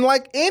you shouldn't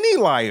like any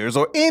liars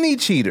or any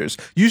cheaters.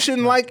 You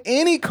shouldn't like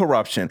any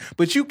corruption.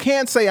 But you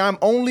can't say I'm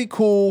only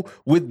cool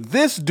with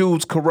this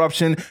dude's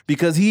corruption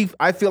because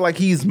I feel like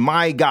he's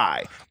my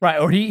guy. Right.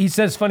 Or he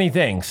says funny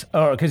things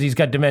or because he's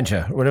got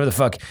dementia or whatever the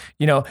fuck.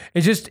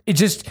 It's just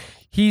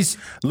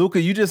Luca,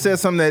 you just said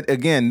something that,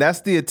 again,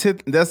 that's the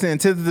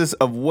antithesis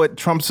of what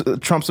Trump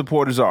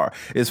supporters are.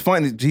 It's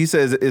funny. He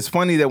says it's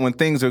funny that when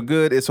things are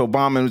good, it's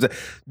Obama.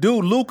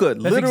 Dude, Luca,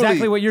 that's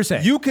exactly what you're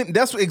saying.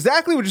 That's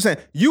exactly what you're saying.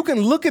 You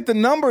can look at the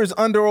numbers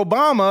under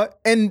Obama,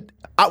 and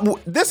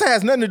this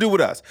has nothing to do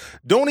with us.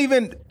 Don't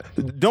even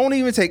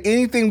take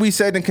anything we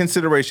said in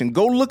consideration.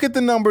 Go look at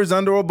the numbers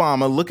under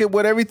Obama. Look at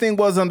what everything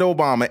was under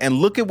Obama, and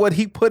look at what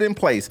he put in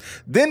place.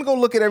 Then go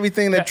look at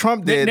everything that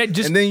Trump did,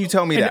 and then you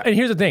tell me that. And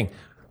here's the thing.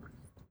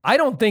 I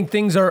don't think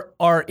things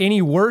are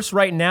any worse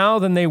right now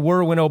than they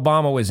were when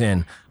Obama was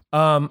in.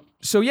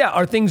 So yeah,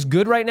 are things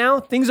good right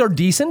now? Things are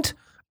decent.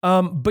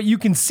 But you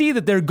can see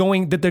that they're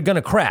going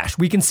to crash.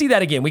 We can see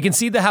that again. We can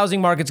see the housing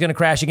market's going to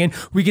crash again.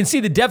 We can see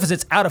the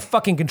deficit's out of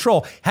fucking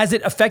control. Has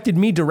it affected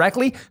me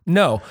directly?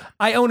 No.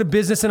 I own a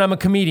business and I'm a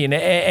comedian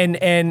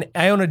and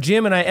I own a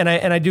gym and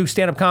I do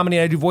stand-up comedy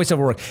and I do voiceover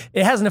work.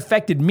 It hasn't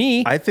affected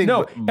me. I think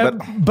no,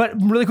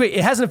 but really quick,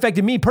 it hasn't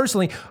affected me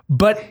personally,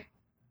 but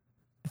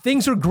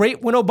things are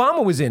great when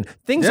Obama was in.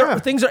 Things are,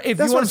 if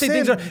you want to say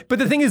things are, but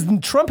the thing is,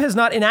 Trump has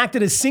not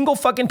enacted a single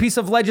fucking piece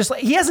of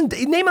legislation. He hasn't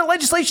named a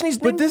legislation. He's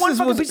named one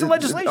fucking piece of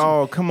legislation.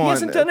 Oh, come on. He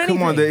hasn't done anything.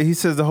 Come on. He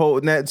says the whole,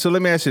 so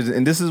let me ask you,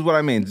 and this is what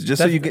I mean,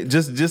 just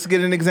to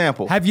get an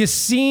example. Have you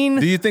seen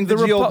Do you think the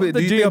GOP,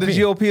 do you think the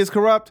GOP is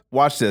corrupt?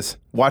 Watch this.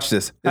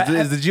 Is the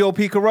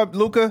GOP corrupt,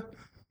 Luca?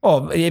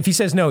 Oh, if he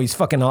says no, he's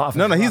fucking off.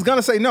 No, he's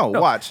gonna say no.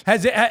 Watch.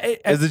 Is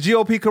the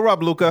GOP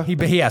corrupt, Luca?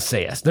 He has to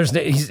say yes.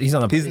 He's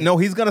on the.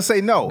 He's gonna say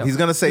no. He's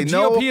gonna say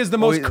no. GOP is the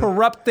most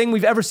corrupt thing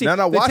we've ever seen.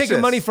 No, They're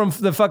taking money from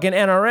the fucking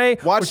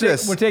NRA. Watch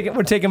this. We're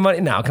taking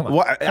money. Now, come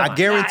on. I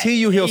guarantee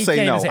you he'll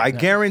say no. I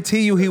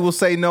guarantee you he will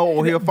say no,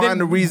 or he'll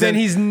find a reason.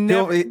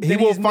 Then he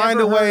will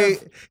find a way.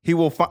 He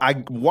will.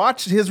 I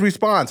watched his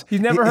response. He's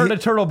never heard of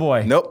Turtle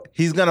Boy. Nope.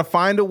 He's gonna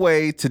find a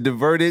way to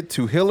divert it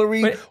to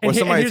Hillary or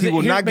somebody. He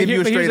will not give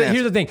you a straight answer.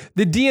 Here's the thing. thing.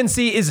 The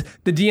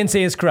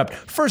DNC is corrupt.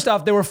 First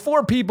off, there were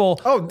 4 people.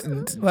 Oh,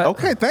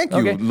 okay. Thank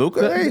you,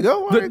 Luca. There you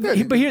go.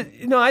 But here,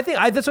 no, I think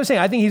that's what I'm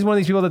saying. I think he's one of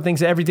these people that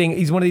thinks that everything.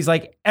 He's one of these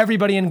like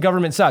everybody in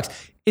government sucks.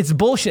 It's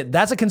bullshit.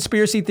 That's a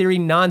conspiracy theory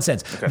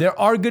nonsense. Okay. There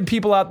are good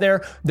people out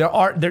there.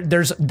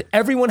 There's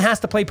everyone has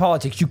to play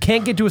politics. You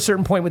can't get to a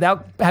certain point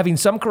without having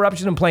some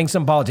corruption and playing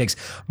some politics.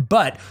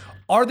 But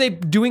are they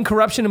doing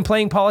corruption and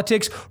playing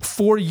politics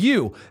for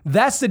you?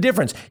 That's the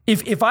difference.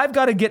 If I've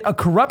got to get a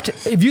corrupt,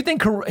 if you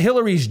think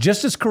Hillary's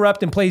just as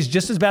corrupt and plays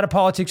just as bad at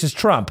politics as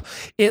Trump,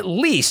 at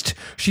least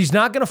she's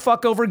not going to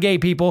fuck over gay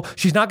people.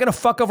 She's not going to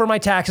fuck over my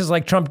taxes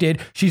like Trump did.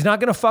 She's not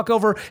going to fuck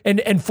over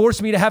and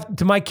force me to have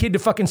to my kid to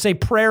fucking say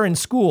prayer in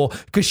school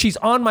because she's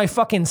on my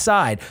fucking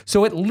side.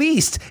 So at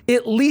least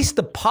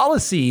the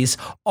policies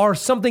are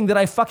something that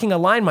I fucking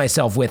align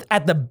myself with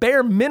at the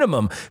bare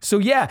minimum. So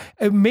yeah,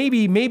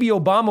 maybe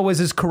Obama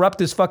was as corrupt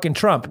as fucking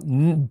Trump.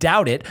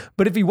 Doubt it.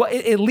 But if he was,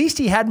 at least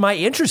he had my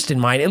interest in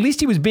mind. At least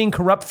he was being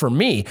corrupt for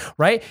me,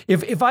 right?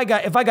 If I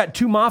got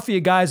 2 mafia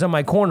guys on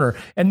my corner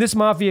and this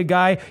mafia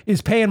guy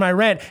is paying my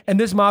rent and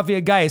this mafia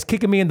guy is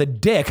kicking me in the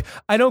dick,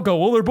 I don't go,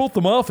 well, they're both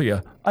the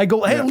mafia. I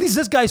go, hey, at least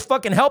this guy's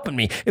fucking helping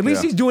me. At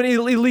least he's doing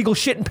illegal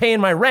shit and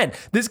paying my rent.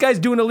 This guy's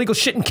doing illegal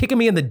shit and kicking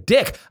me in the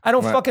dick. I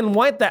don't fucking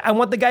want that. I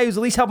want the guy who's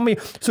at least helping me.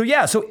 So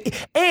yeah,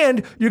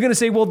 and you're going to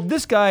say, well,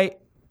 this guy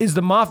is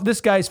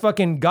this guy's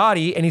fucking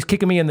Gotti and he's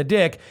kicking me in the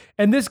dick.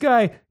 And this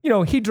guy,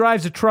 he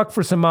drives a truck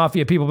for some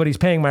mafia people, but he's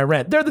paying my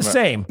rent. They're the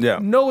same. Yeah.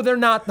 No, they're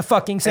not the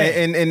fucking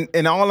same.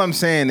 And all I'm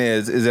saying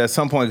is at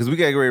some point, because we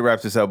got to get ready to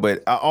wrap this up,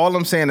 but all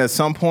I'm saying at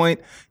some point,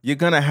 you're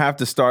going to have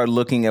to start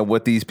looking at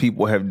what these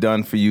people have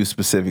done for you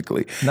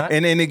specifically.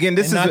 And again,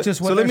 this is not just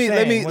what let me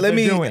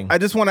I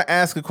just want to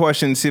ask a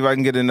question, see if I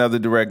can get another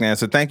direct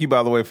answer. Thank you,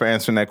 by the way, for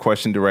answering that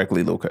question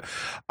directly, Luca.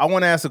 I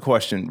want to ask a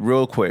question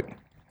real quick.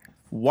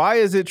 Why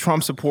is it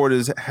Trump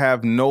supporters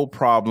have no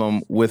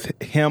problem with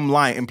him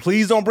lying? And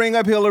please don't bring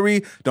up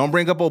Hillary. Don't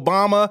bring up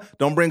Obama.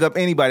 Don't bring up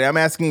anybody. I'm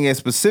asking a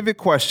specific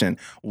question.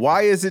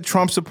 Why is it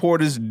Trump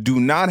supporters do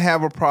not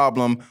have a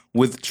problem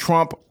with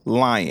Trump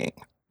lying?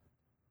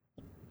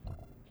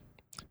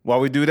 While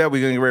we do that,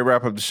 we're going to get ready to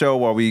wrap up the show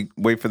while we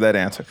wait for that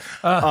answer.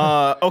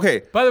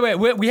 Okay. By the way,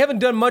 we haven't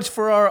done much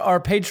for our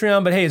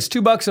Patreon, but hey, it's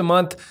 $2 a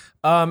month.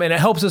 And it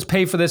helps us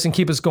pay for this and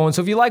keep us going.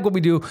 So if you like what we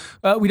do,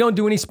 we don't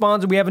do any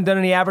sponsor. We haven't done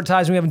any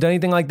advertising. We haven't done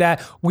anything like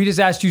that. We just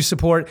asked you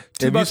support.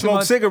 $2 if you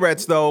smoke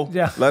cigarettes, though,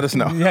 let us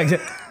know. Yeah,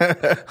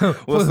 exactly.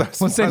 we'll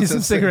send you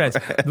some cigarettes.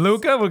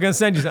 Luca, we're going to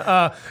send you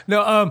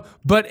some.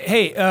 But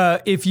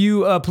hey, if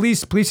you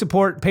please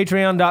support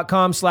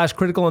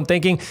patreon.com/critical and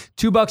thinking.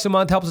 $2 a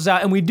month helps us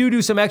out. And we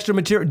do some extra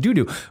material.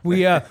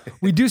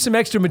 We do some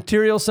extra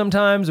material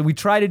sometimes. We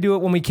try to do it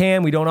when we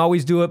can. We don't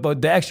always do it,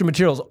 but the extra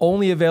material is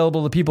only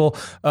available to people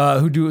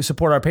who do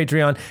support our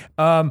Patreon.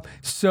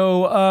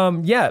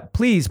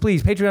 Please,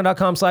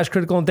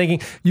 patreon.com/critical and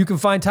thinking. You can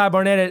find Ty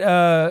Barnett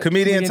at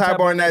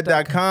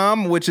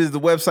comediantybarnett.com, which is the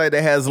website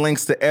that has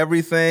links to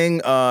everything.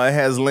 It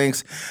has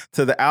links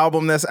to the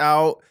album that's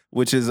out,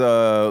 which is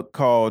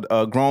called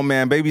Grown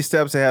Man Baby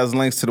Steps. It has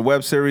links to the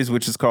web series,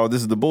 which is called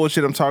This Is the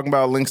Bullshit I'm Talking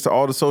About. Links to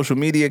all the social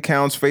media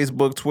accounts,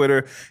 Facebook,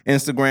 Twitter,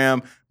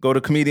 Instagram. Go to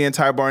Comedian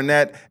Ty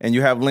Barnett, and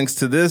you have links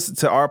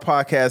to our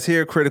podcast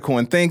here, Critical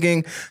and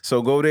Thinking.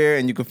 So go there,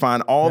 and you can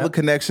find all the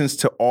connections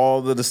to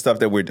all of the stuff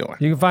that we're doing.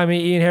 You can find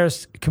me, Ian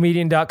Harris,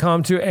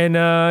 comedian.com too. And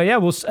I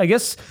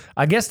guess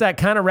that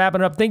kind of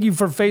wrapping up. Thank you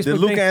for Facebook. Did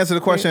Luca answer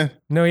the question?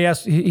 No,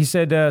 he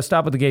said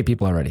stop with the gay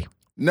people already.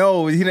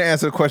 No, he didn't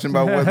answer the question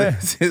about whether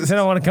I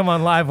don't want to come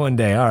on live one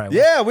day. All right.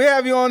 Yeah, we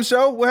have you on the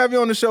show. We'll have you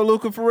on the show,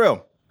 Luca, for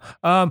real.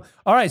 All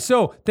right,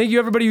 so thank you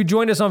everybody who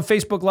joined us on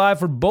Facebook Live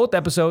for both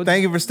episodes.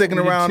 Thank you for sticking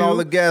around, all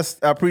the guests.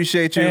 I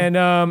appreciate you.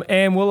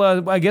 And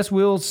we'll I guess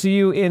we'll see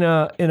you in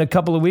a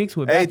couple of weeks.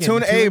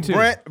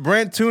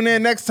 Brent, tune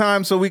in next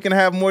time so we can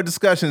have more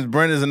discussions.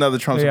 Brent is another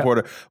Trump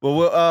supporter. But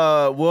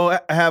we'll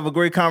have a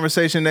great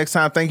conversation next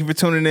time. Thank you for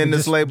tuning in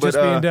this late. But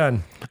being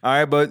done. All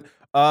right, but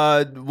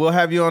we'll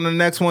have you on the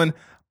next one.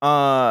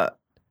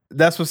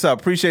 That's what's up.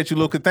 Appreciate you,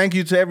 Luca. Thank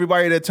you to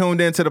everybody that tuned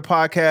into the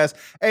podcast.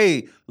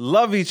 Hey,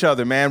 love each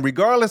other, man.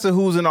 Regardless of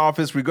who's in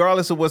office,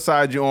 regardless of what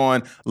side you're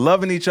on,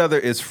 loving each other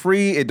is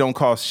free. It don't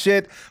cost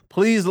shit.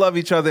 Please love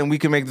each other, and we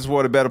can make this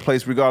world a better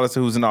place regardless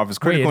of who's in office.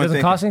 Wait, it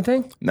doesn't cost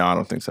anything? No, I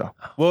don't think so.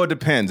 Well, it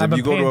depends. If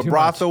you go to a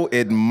brothel,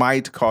 it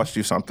might cost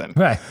you something.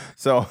 Right.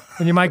 So,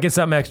 and you might get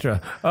something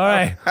extra. All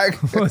right.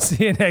 We'll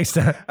see you next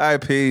time. All right,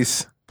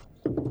 peace.